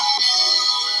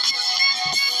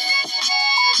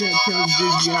 Tell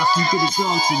DiBiase you could have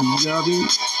gone to me, you know what I mean?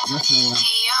 That's alright.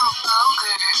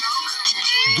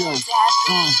 Yo, what's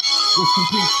some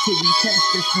peace to the cats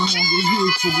that's no longer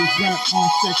here for this rap on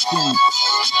sex game?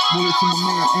 More to my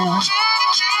man, Aaron.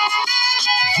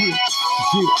 Yeah.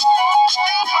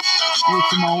 What's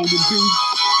to my older dude? You know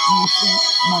what I'm saying?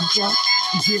 My brother.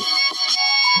 Yeah.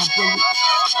 My brother.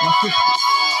 My sister.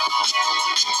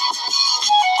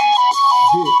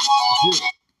 Yeah.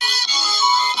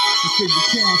 They say the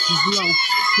cash is low,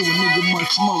 so a nigga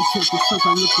must smoke. Take a took, I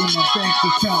look in my bank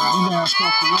account and now I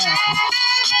start to laughing.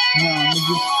 Nah,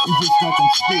 nigga, it's just like I'm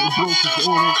spit broke, cause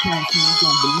all that cash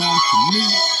don't belong to me.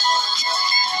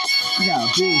 I got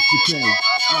bills to pay.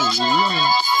 Oh,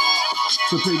 Lord.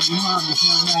 So pay behind is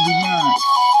 $9.99.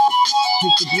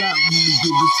 Hit the block when we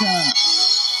give it time.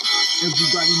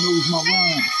 Everybody knows my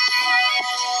rhymes.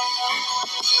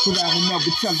 But I will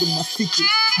never tell them my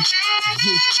secrets.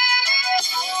 Yeah.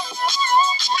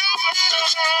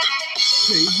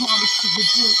 Play hard to the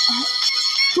boy.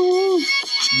 School.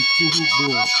 The school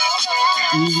boy.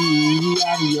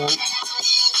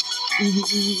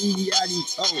 Easy,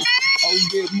 oh,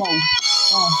 yeah, Mo.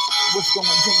 What's going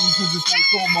on? Just like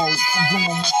promo. I'm doing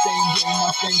my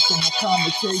thing, so my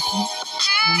conversation.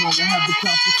 No longer have the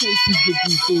conversations with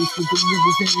these dudes, cause the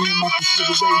niggas ain't in my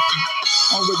consideration.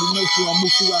 Already know, so I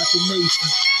move throughout the nation.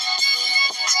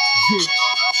 Yeah,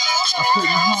 I play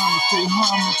my harmony, play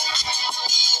harmony.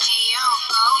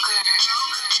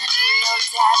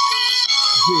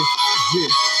 Yeah,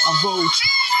 I rose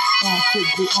on the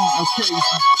occasion.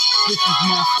 This is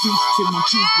my speech to my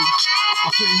people. I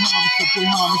play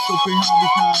harmony, so pay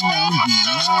homage,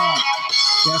 999.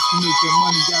 That's to make that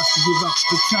money, got to give up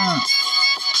the time.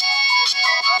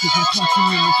 Cause I'm punching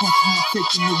in and punching, I'm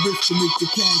taking the risk to make the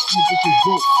cash, nigga, cause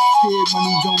broke. Scared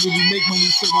money don't really make money,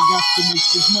 so I got to make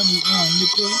this money on,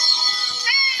 nigga.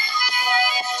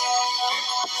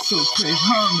 So play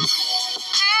harmony.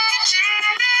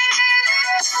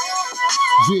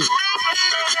 Yeah.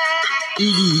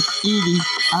 Edie,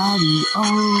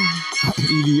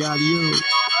 Adio.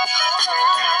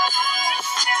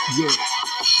 Yeah.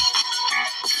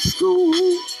 School.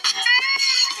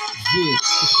 Yeah,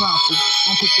 it's powerful.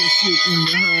 Don't put that shit in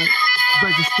the hood.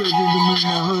 Registered in the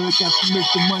hood. Got to make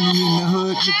the money in the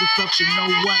hood. Niggas up to know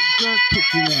what good.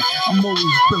 Picture that. I'm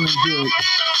always feeling good.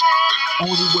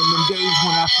 Only when them days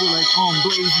when I feel like I'm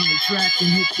blazing the track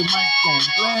and hit the mic on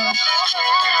blast.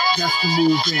 That's the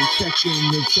move in, check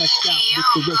in and check out with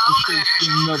the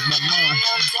registration of my mind.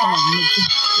 Nigga,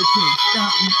 it can't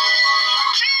stop me.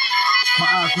 My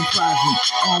eyes and prizing,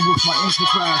 on with my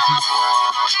enterprising.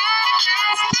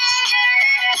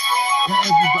 And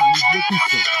everybody's looking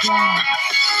surprised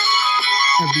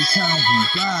every time we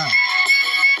ride.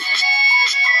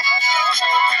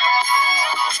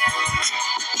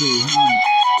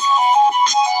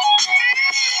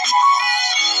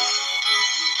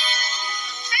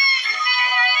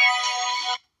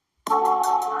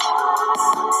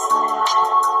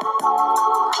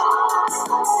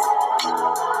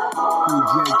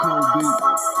 J. Cole beat.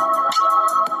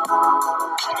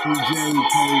 J.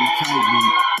 Cole type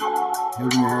beat.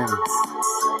 Heaven and hell.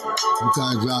 What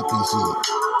time I drop this shit?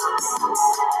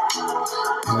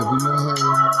 Heaven or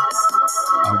hell.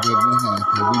 I'd rather have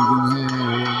heaven than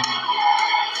hell.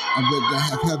 I'd rather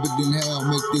have heaven than hell.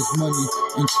 Make this money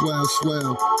and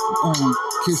swell.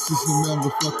 Kisses and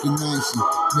motherfucking nice.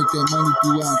 Make that money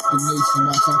throughout the nation.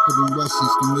 Watch out for them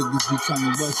Russians. The niggas be trying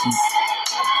to rush me.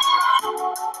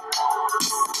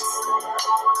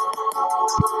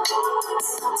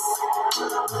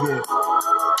 Yeah,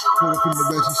 caught up in the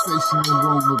registration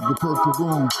room of the purple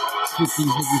room. Spit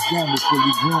these niggas down before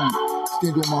we grown.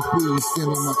 Stand on my feet and stand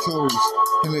on my toes.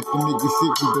 And let the niggas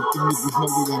hit me, but the niggas know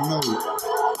that I know it.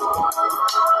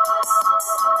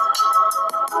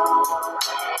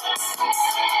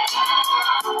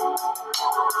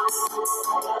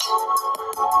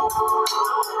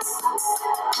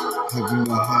 Heaven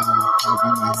or hell,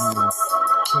 heaven or hell.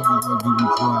 Tell me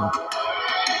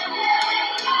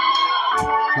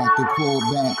Got to fall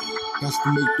back. That's to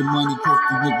make the money, cause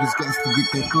the niggas got to get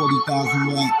that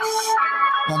 40,000 racks.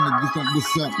 That niggas like,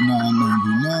 what's up,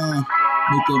 999?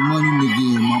 Make that money, nigga,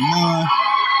 in my mind.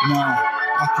 Nah,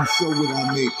 I can show what I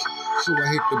make. So I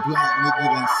hit the block, nigga,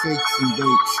 that fakes and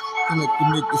bakes. And let the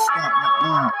niggas stop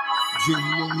like, Jim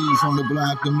Rooney's on the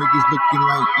block, the niggas looking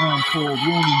like, Paul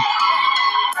Rooney.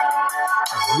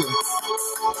 Yeah.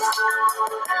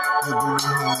 I'd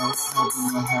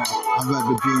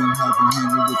rather be in heaven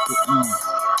hanging with the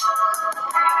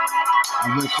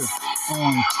I'd rather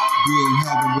be in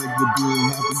heaven, rather be in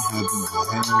heaven.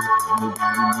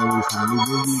 Nobody knows how to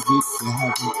really get to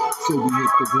heaven. So we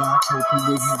hit the block, hoping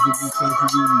we have the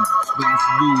tragedies. Best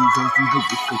views as we hit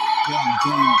the shit.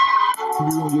 Down. Put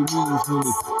it on your knees,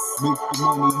 nigga. Make the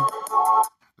money.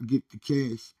 I get the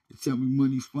cash. They tell me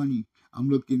money's funny. I'm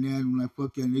looking at them like,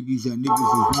 fuck y'all niggas. Y'all niggas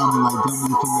is rhyming like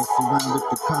dummies to mess around with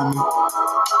the comment.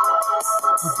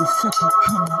 Of the second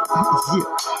comment.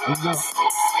 Yeah.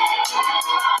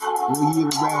 All year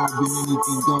around, been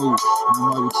anything goes. I'm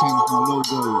already changed my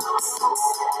logo.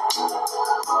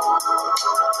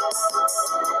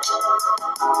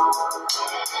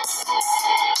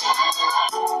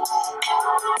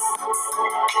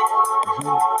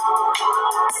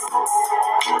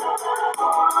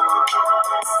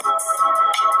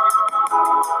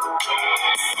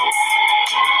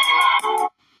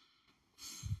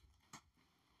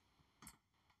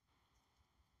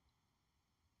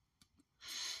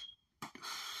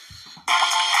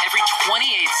 Every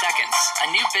 28 seconds,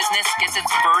 a new business gets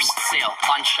its first sale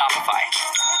on Shopify.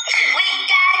 We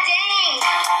got dang!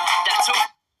 That's so.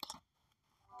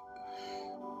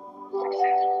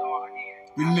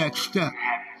 The next step.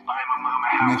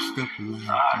 Next step is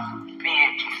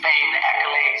being fame, the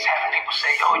accolades, having people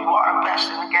say, yo, you are the best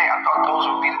in the game. I thought those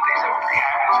would be the things that would bring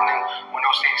happiness. And then when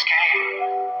those things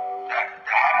came, the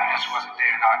happiness wasn't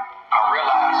there. And I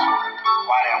realized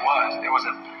why that was.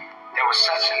 There was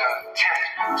such an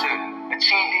attempt to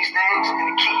achieve these things and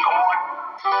to keep going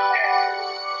that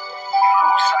you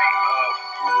lose sight of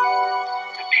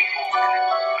the people and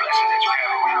the blessing that you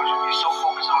have around you. You're so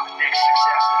focused on the next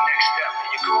success, the next step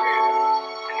in your career,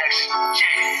 the next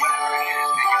check, whatever it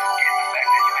is, that you forget the fact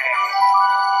that you have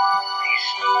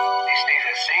these things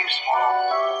that seem small,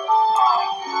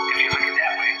 if you look at it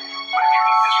that way. But if you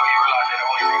look this way, you realize that the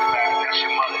only thing that matters, that's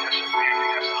your mother, that's your family,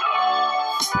 that's your love.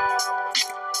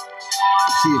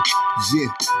 Yeah.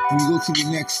 When you go to the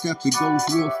next step, it goes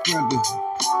real further.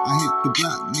 I hit the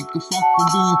block, nigga, fuck from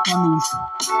being funnels.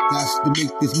 That's to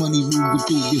make this money move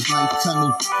through this life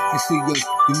tunnel. And see, yo,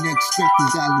 the next step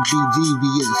is gotta be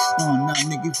devious. Now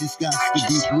niggas just got to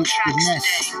be with the nest.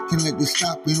 Can't let this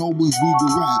stop and always be the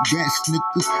right best,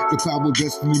 nigga. The power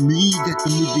best in me that the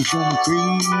niggas gonna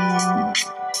cream.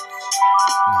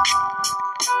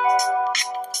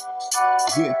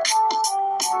 Yeah.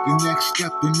 The next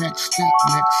step,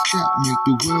 make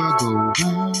the world go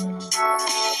round.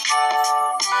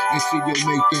 And see, you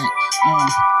make that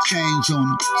change on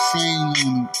them, sane on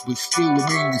them, but still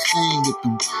remain the same with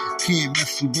them. Can't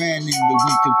mess around in the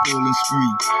winter, fall, and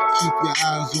spring. Keep your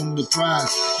eyes on the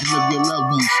prize and love your loved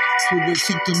ones. So they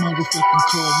attempt to motherfucking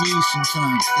call me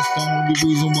sometimes. That's the only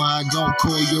reason why I don't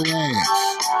call your ass.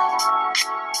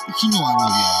 But you know I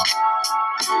love y'all.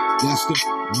 That's to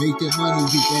make that money,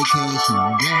 get that cash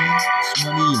on gas.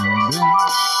 Money on gas.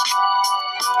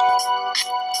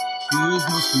 Bills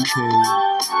must be paid.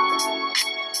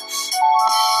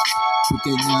 Put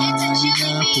that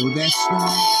 $9.99 for that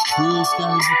stuff. Bills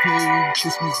gotta be paid.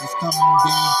 Christmas is coming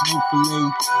down, no filet.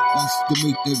 That's to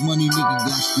make that money, nigga.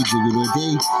 Got to do it all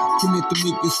day. Can let the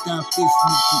niggas stop this,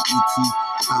 nigga. E.T.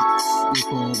 Ops, they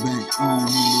fall back on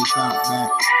and they drop back.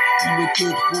 And the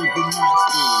kids for the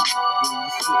monster.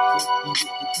 And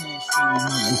get the cash on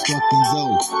motherfucking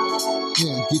low.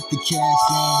 Yeah, get the cash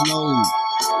on low.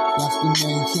 That's the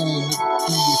main thing, nigga.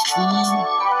 You see?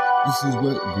 This is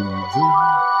what we do.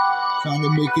 Trying to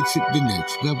make it to the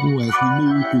next level as we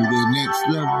move through the next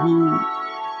level.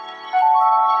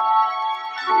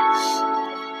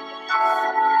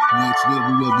 Next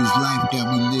level of this life that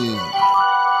we live.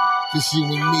 Just you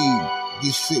and me.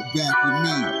 Just sit back with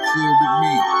me. Chill with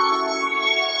me.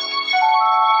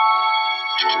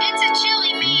 It's a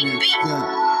chili meat beat.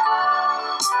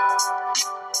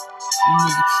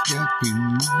 Next step in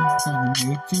life, trying to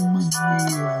make your money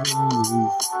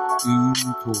always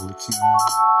important.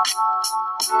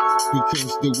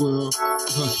 Because the world,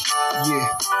 yeah,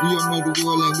 we all know the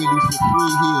world ain't really for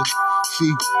free here.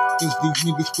 See, cause these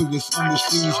niggas put us on the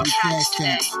streets with cash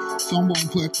tax. Someone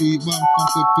put the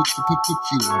put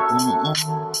you on.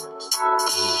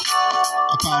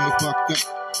 I finally fucked up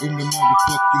in the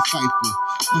motherfucking cipher.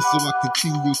 And so I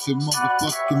continue to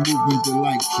motherfucking move and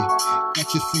delight you. Got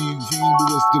your same dream, but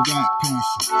was the rap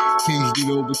passion. Changed it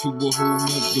over to a whole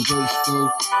nother verse though.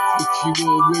 But you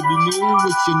already know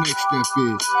what your next step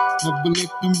is. Never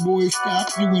let them boys stop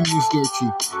you in this dirty.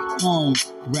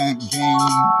 Rap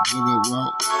game, what up,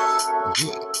 rock?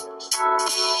 Yeah.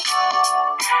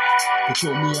 They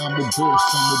told me I'm a boss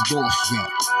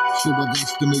rap. So I got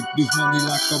to make this money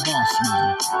like a boss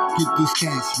man. Get this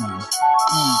cash man.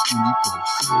 24.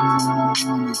 Sitting on my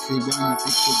mind, they say, why you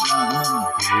think so bad money?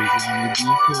 Kids gotta be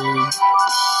paid.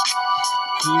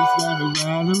 Kids gotta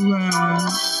ride around.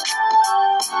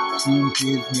 Some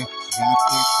kids got that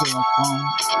cell phone,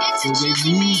 so they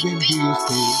need them bills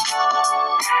paid.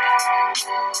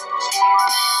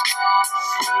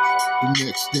 The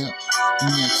next step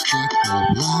of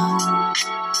life.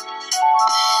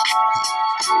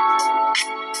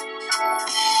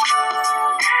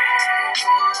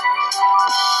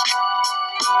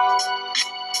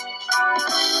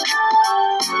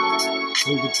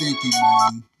 Overthinking,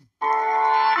 man.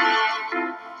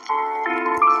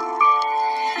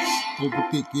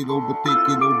 Overthinking,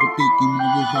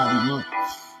 everybody up.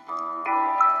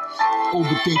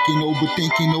 Overthinking,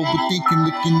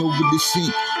 looking over the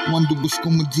sink. Wonder what's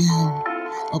going down.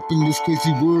 Up in this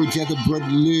crazy world that a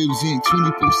brother lives in.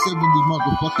 24/7, we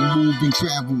motherfucking move and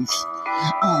travels.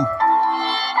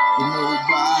 But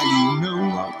nobody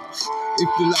knows. If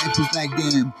the life is like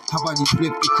damn, how about you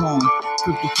flip the coin?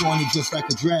 Flip the coin is just like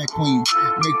a drag queen.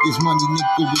 Make this money,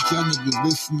 nigga, with y'all niggas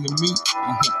listen to me.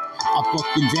 I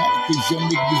fucking jack, cause y'all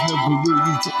niggas never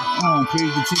really pay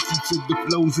attention to the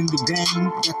flows in the game.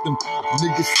 Got them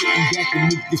niggas sitting back and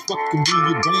niggas fucking do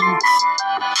your brains.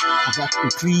 I got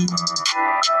them clean.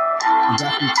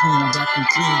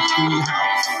 Free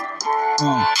house. A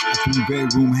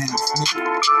 3-bedroom house, nigga.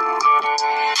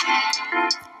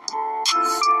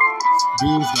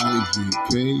 Bills gotta get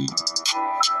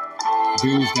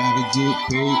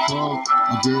paid. Call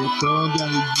a girl,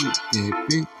 gotta get that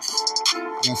fixed.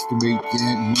 That's to make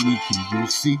that money, can you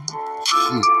see?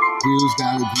 Shit, bills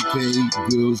gotta be paid.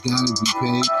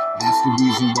 That's the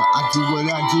reason why I do what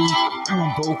I do on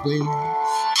both ways.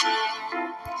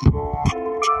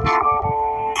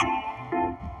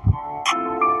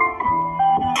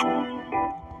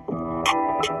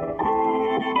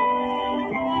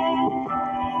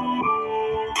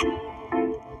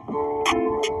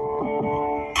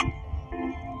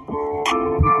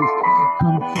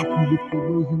 Come check me with the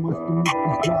words and what's the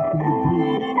niggas dropping the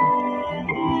bridge.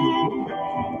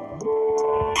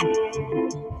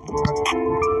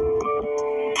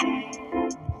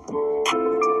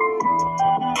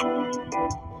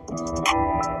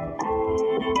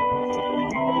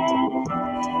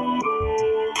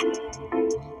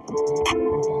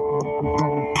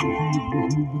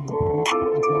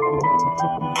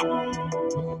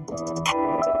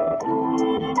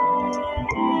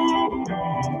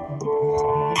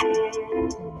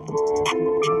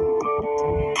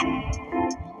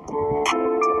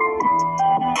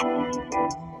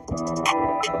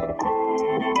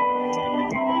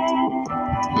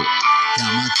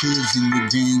 Kids in the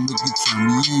game, niggas turn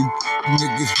me in.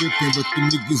 Niggas ripping, but the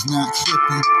niggas not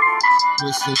tripping.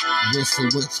 What's it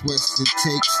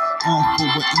takes for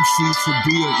an MC to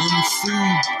be an MC?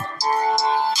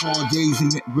 All days in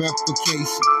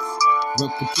replication.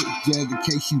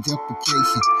 Dedication.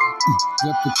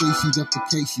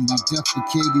 I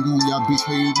defecated on y'all bitch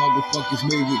made motherfuckers,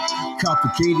 made it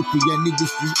complicated for y'all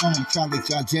niggas to try to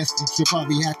digest it. You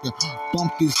probably have to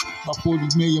bump this by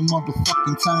 40 million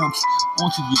motherfucking times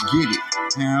until you get it.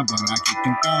 Yeah, but I get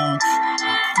them thongs.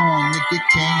 Nigga,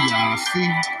 can y'all see?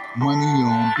 Money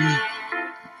on beat.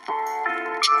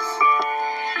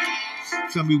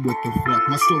 Tell me what the fuck.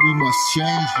 My story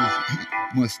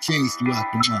must change throughout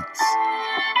the months.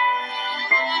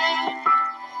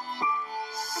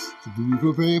 So do we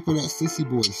prepare for that sissy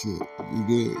boy shit? You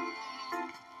good?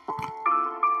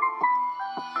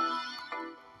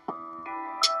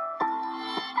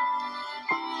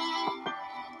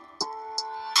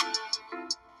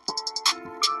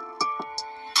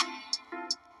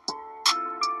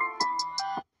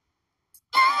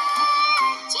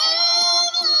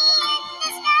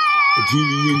 A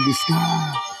genie in the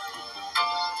sky.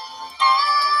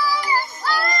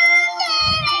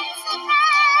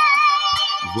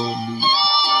 Love me,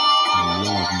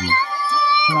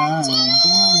 climb down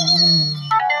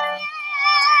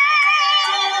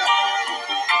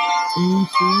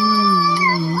into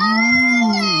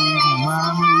my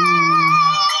mood.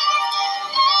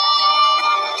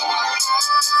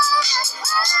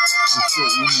 It's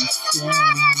what you must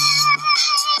stand.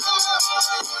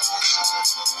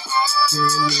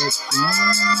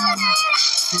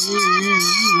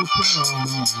 Climb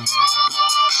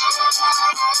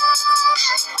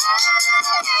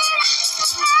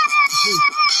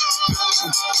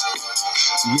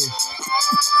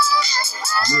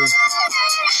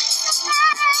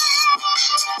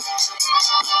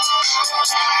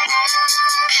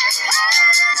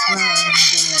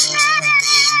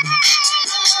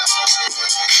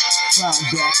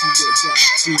back and get back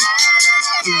to me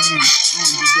on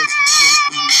the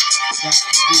registration. Got to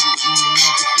get it in the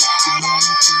motherfucking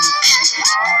morning to look at the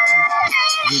fountain.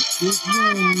 With this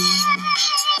way,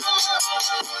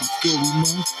 the story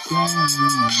must change.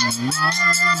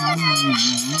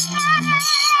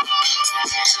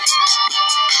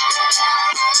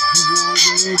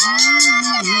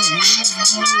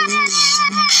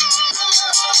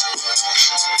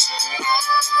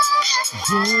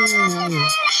 Yeah.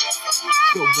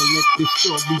 So, but let this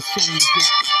story change up.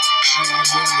 And I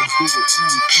wanna do it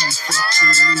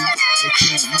conceptually. They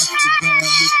can't mess it down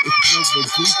with the flow of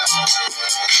deep.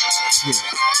 Yeah,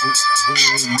 it's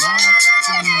very much.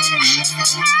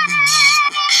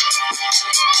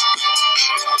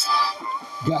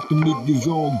 Got the niggas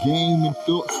on game and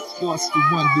thoughts to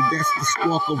wonder. That's the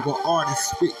spark of an artist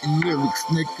spitting lyrics,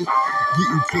 nigga.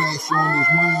 Getting cash on his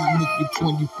mind, nigga.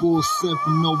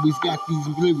 24/7, always got these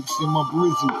lyrics in my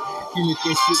blizzard. And let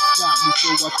that shit stop me so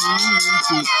I can use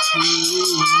it.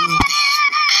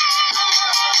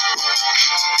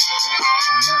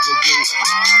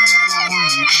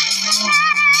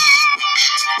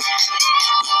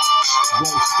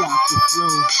 Won't stop the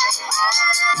flow.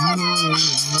 No.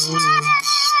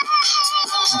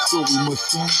 My story must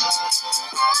change.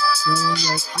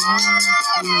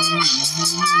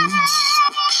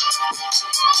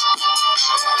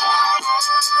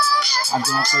 I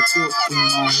got that thoughts in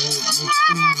my head,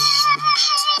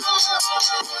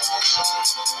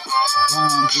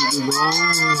 rhymes with it all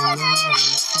the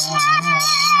time.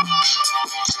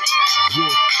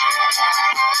 Yeah.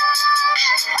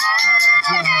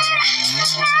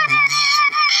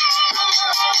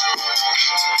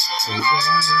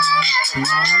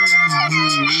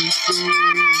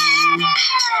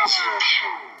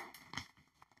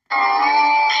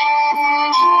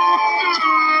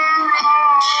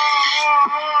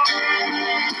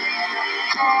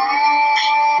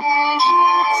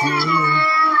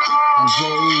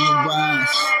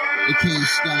 They can't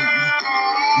stop me.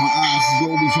 My eyes is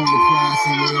always on the prize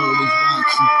and they always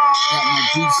watching. Got my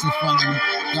beats in front of me,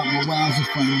 got my wows in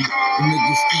front of me. The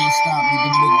niggas can't stop me, the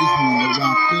niggas wanna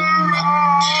rock the night.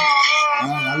 I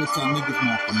let y'all niggas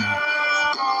knock them out.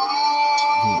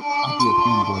 But I'll be a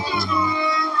fanboy for y'all.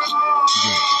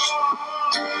 Yeah.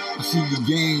 I see the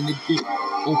game, nigga.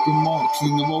 Open marks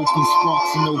and them open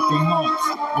sparks and open hearts.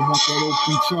 I want that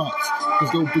open charts, cause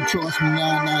the open charts me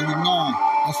 $9.99.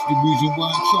 That's the reason why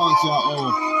I charge y'all all.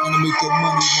 Wanna make that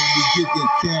money when we get that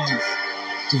cash.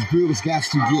 Cause bills got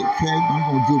to get paid. I'm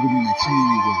gonna do it in a clean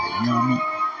way, you know what I mean?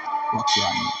 Fuck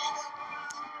y'all niggas.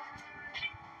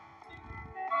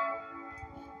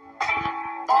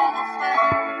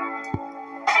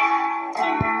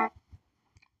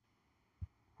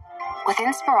 With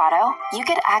Inspirato, you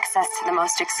get access to the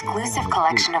most exclusive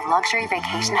collection of luxury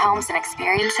vacation homes and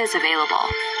experiences available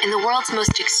in the world's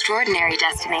most extraordinary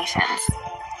destinations.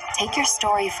 Take your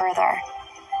story further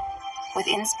with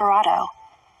Inspirato.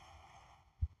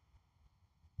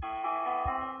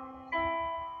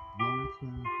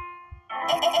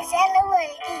 It's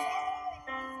everybody.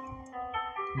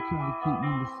 They try to keep me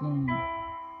the same.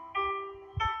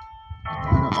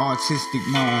 Got an artistic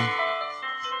mind.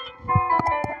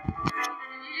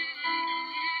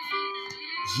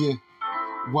 Yeah.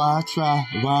 Why I try?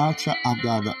 I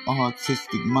got an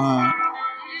artistic mind.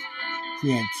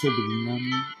 Creativity, you know what I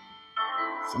mean?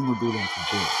 So I'm gonna do that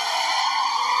today.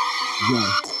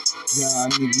 Yeah,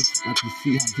 niggas got to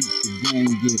see how deep the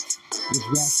game gets. This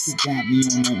rap shit got me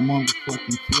on that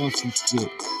motherfucking flossy shit.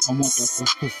 I want that for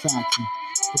Versace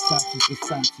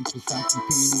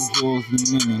panties, drawers, and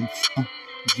linens.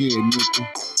 Yeah, nigga.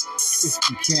 It's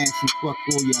the cash and fuck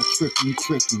all y'all tripping.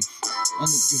 And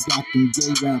niggas got them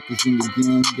gay rappers in the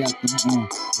game, got them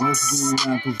lesbian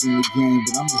rappers in the game,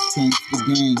 but I'm just changed the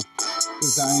game.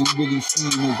 Cause I ain't really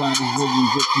seen nobody really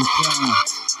looking playing.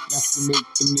 That's to make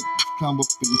the niggas come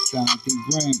up inside their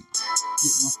brain.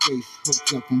 Get my face hooked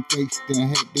up from face to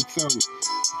head to toe.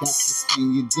 Got to say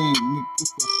your damn nigga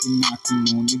fucking knocking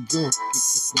on the door. Get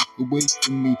the fuck away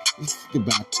from me, it's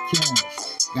about the cash.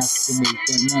 Got to make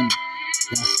that money,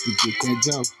 got to get that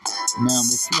dough. Now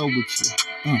I'ma flow with you,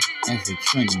 as a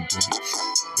training bitch.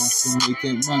 Got to make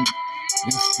that money,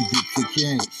 got to get the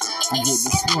cash. I get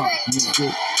the fuck, nigga,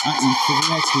 I ain't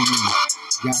selecting you.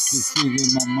 Got this shit in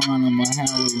my mind, I'm a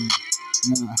heroin.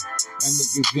 Nah, that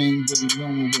niggas ain't really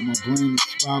knowing what my brain is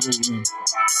spiraling.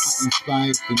 I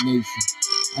inspire the nation.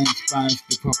 I inspire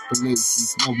the population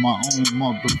of my own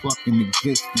motherfucking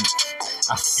existence.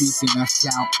 I speak and I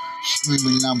shout,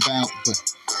 screaming about, but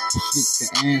shit, the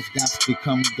ass got to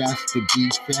be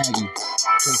fatty.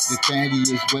 Cause the fatty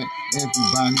is what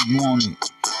everybody wanted.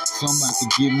 Somebody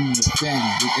could give them the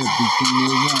fatty with everything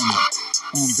they wanted.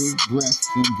 Big breasts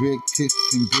and big tits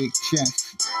and big chests.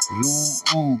 Long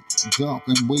arm, dark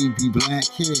and wavy black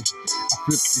hair. I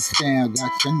flip the style,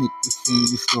 got your niggas saying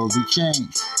the story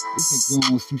change. This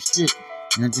nigga on some shit,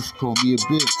 now just call me a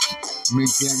bitch.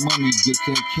 Make that money, get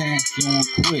that cash on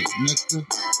quick, nigga.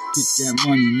 Get that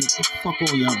money, nigga. Fuck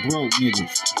all y'all broke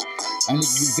niggas. And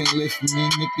niggas ain't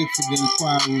listening, nigga, to the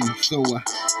inquiry. So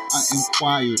I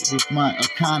inquired with my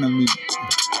economy,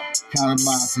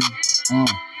 economizing,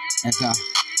 as I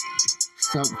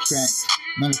subtract.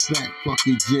 Matter of fact, fuck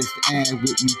it, just add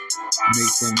with me.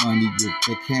 Make that money, get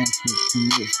that cash with me.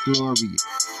 It's glorious,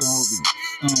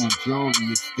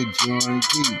 glorious, the joy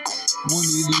deep. Won't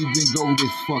even go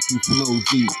this fucking flow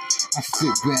deep. I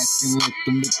sit back and let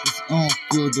them niggas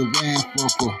feel the wrath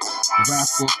of a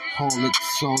rapper-holic,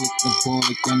 solid, the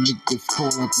ballic. That niggas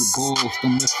call up the balls,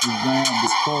 don't mess around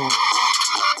with cards.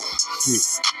 Shit,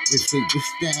 it's the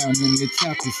style and the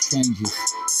chapters changes.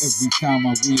 Every time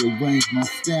I rearrange my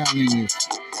styling is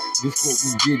this what we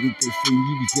get it, they say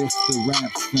you just a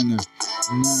rap sinner.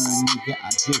 Nah, nigga, I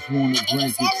just wanna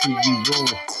break it to you raw.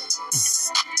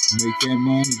 Make that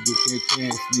money, get that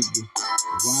cash, nigga.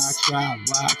 Why try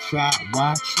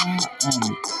on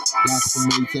me? Got to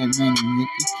make that money,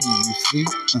 nigga, can you see?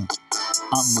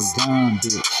 I'm a dime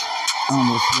bitch,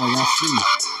 that's what I see.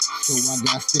 So I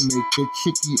got to make the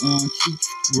chicky cheeks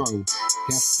grow.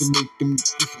 Got to make them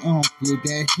niggas feel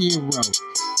that hero.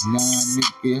 Nah,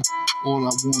 nigga, all I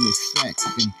want is sex.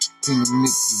 And then the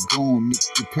niggas gone,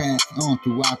 nigga pass on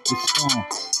throughout the storm.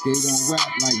 They don't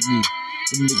rap like me.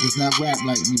 Them niggas not rap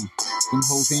like me. Them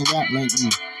hoes ain't rap like me.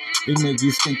 Them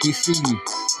niggas think they see me.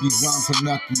 These rhymes are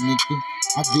nothing, nigga.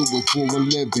 I do it for a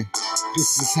living. This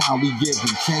is how we give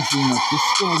them. Changing up the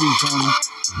stories on them.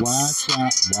 Why try,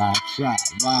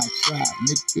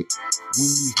 nigga? When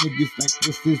these niggas like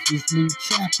this new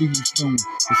chapter he's doing.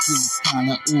 The shit's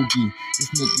kinda oogie. This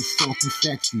nigga's talking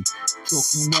sexy,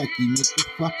 talking wacky. Nigga,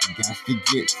 fuck it, got to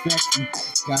get sexy.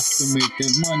 Got to make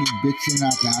that money, bitch, and I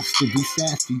got to be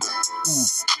sassy.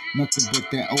 Nothing but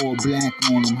that all black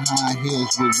on them. High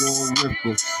heels with raw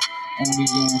rippers. Only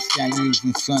on Saturdays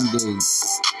and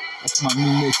Sundays. That's my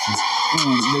new mission.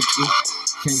 Nigga.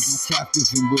 Change my chapters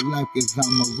in real life cause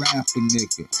I'm a rapper,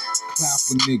 nigga.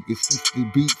 Clapper, nigga. Since the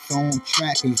beats on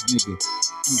trackers, nigga.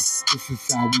 This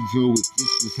is how we do it.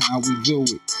 This is how we do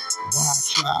it. Why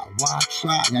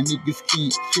try? Y'all niggas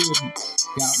can't kill me.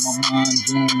 Got my mind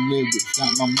on lyrics.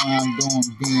 Got my mind on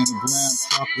being a brown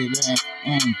chocolate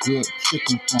ass good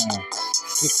chicken farm.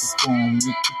 Chicken farm,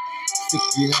 nigga. Stick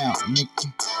it out, nigga.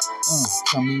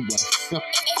 Tell me what's up.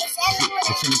 I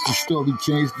change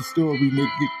the story,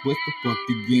 nigga. What the fuck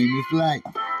the game is like?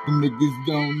 Them niggas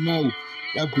don't know.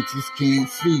 Y'all bitches can't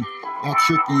see. Y'all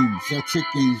tricking.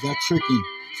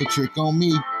 So trick on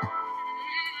me.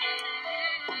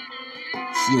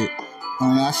 Shit.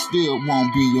 I still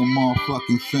won't be your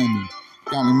motherfucking friendly.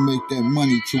 Gotta make that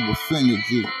money to offend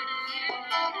you.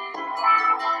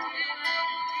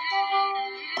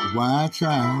 Why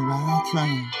try?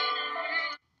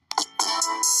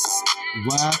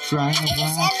 Got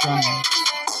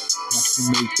to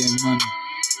make that money.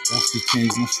 Got to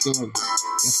change my story.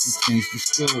 Got to change the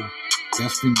story.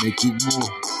 Got to make it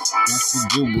more. Got to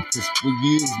do it. Cause for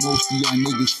years, most of y'all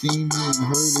niggas seen me and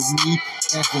heard of me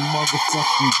as a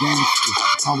motherfucking gangster.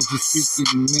 I was just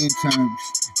speaking in men terms.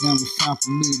 Now it's time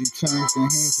for me to turn some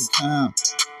hands of time.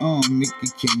 Nigga,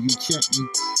 can you check me?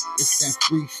 It's that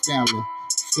freestyler.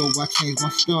 So I changed my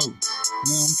story.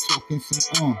 Now I'm talking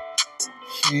some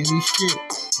shandy shit.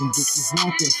 Them bitches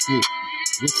want that shit.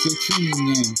 What's your training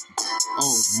name?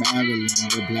 Marilyn,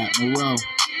 the Black Moreau.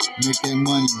 Make that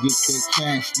money, get that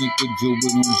cash, nigga. Do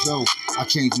it on Joe. I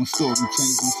changed my story, nigga.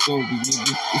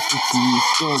 It's a true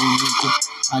story, nigga.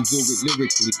 I do it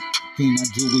lyrically, then I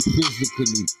do it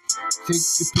physically. Take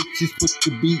the pictures, put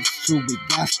the beats to it.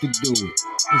 Got to do it.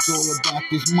 It's all about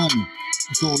this money.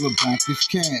 It's all about this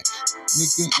cash.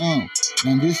 Nigga,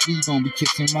 now this beat gon' be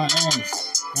kissing my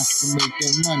ass. Got to make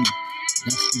that money.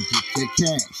 Got to get that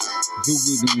cash. Do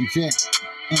it on that.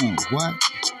 What?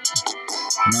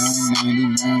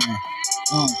 $9.99.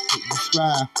 Put the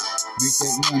strive. Make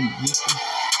that money, nigga.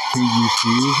 Can you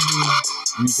see me?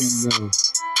 Anything go.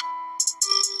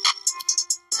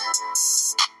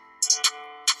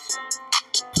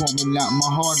 pouring out my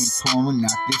heart and pouring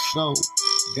out this soul.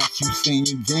 Got you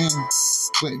saying damn,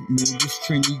 but made this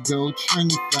Trinity go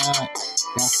Trinified.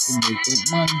 That's to make that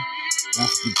money,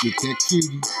 that's to get that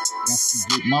cutie, that's to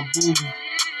get my booty.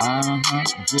 Yeah,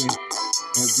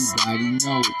 everybody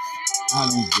knows I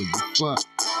don't give a fuck,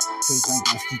 cause I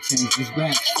got to change this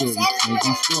backstory, change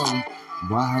my story.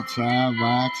 Why try?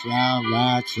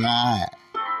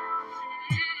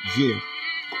 Yeah.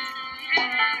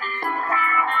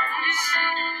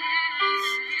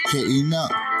 Kicking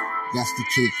up, got to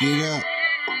kick it up.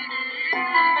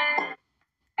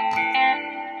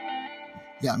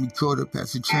 Got me caught up at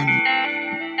the Trinity.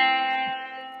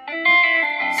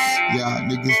 Y'all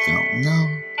niggas don't know.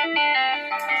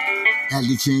 Had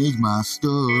to change my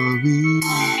story.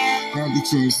 Had to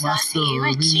change my story. You're a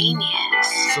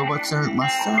genius. So I turned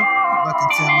myself. I can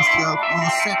tell myself I'm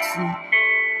sexy.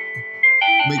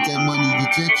 Make that money,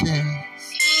 get your cash.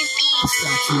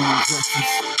 Versace on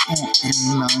dresses, and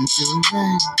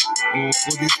lingerie. All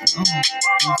for this,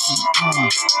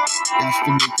 That's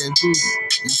to make that booty.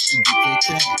 That's to get that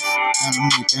cash. Gotta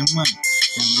make that money.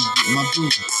 Gotta get my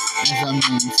booty. As I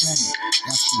maintain,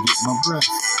 that's to get my breath.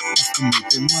 That's to make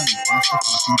that money. That's to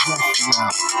fucking dress you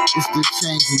out. It's the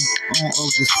changing on of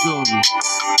the story.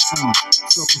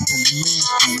 Talking from a man's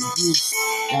point of view.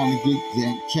 Gotta get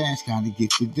that cash. Gotta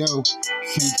get the dough.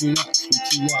 Change it up,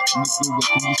 switch it up, nigga, what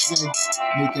can you say?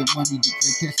 Make that money, get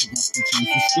that cash, I got to change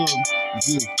the story,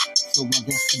 yeah. So I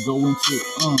got to go into,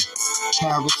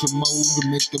 character mode to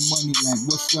make the money, like,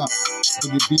 what's up?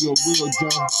 Could it be a real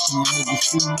dough? Can you niggas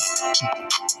see me?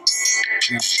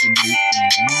 Got to make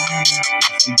that money,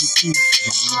 got to get cute,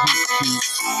 gotta get cute.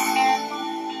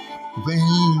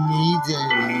 Rainy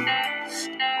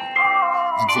days,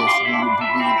 I just wanna be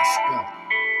in the sky.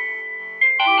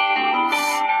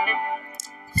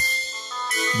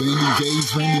 Rainy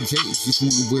days, just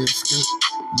wanna wear a skirt.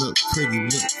 Look pretty,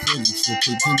 so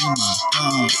put in my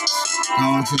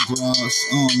arms and bras,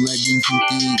 leggings and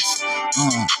things,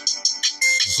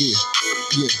 yeah,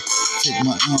 take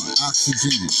my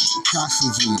oxygen,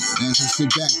 as I sit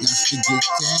back, that's to get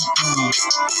that,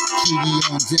 cutie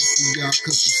on deck for y'all,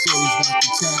 cause the story's about to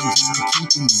change and I'm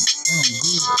keeping it,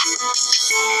 yeah.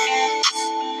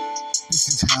 This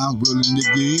is how real a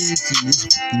nigga is in this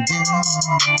fucking game.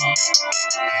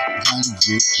 Gotta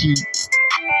get cute.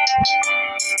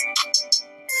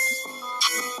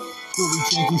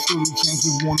 Story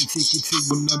changing, wanna take it to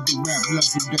another rap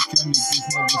level that y'all niggas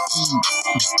never seen.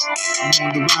 I'm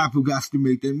on the rap who got to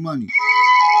make that money.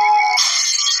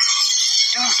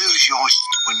 Don't lose yours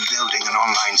when building an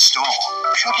online store.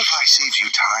 Shopify saves you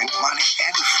time, money,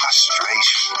 and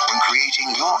frustration when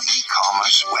creating your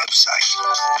e-commerce website.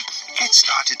 Get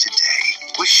started today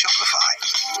with Shopify.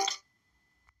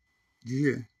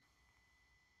 Yeah.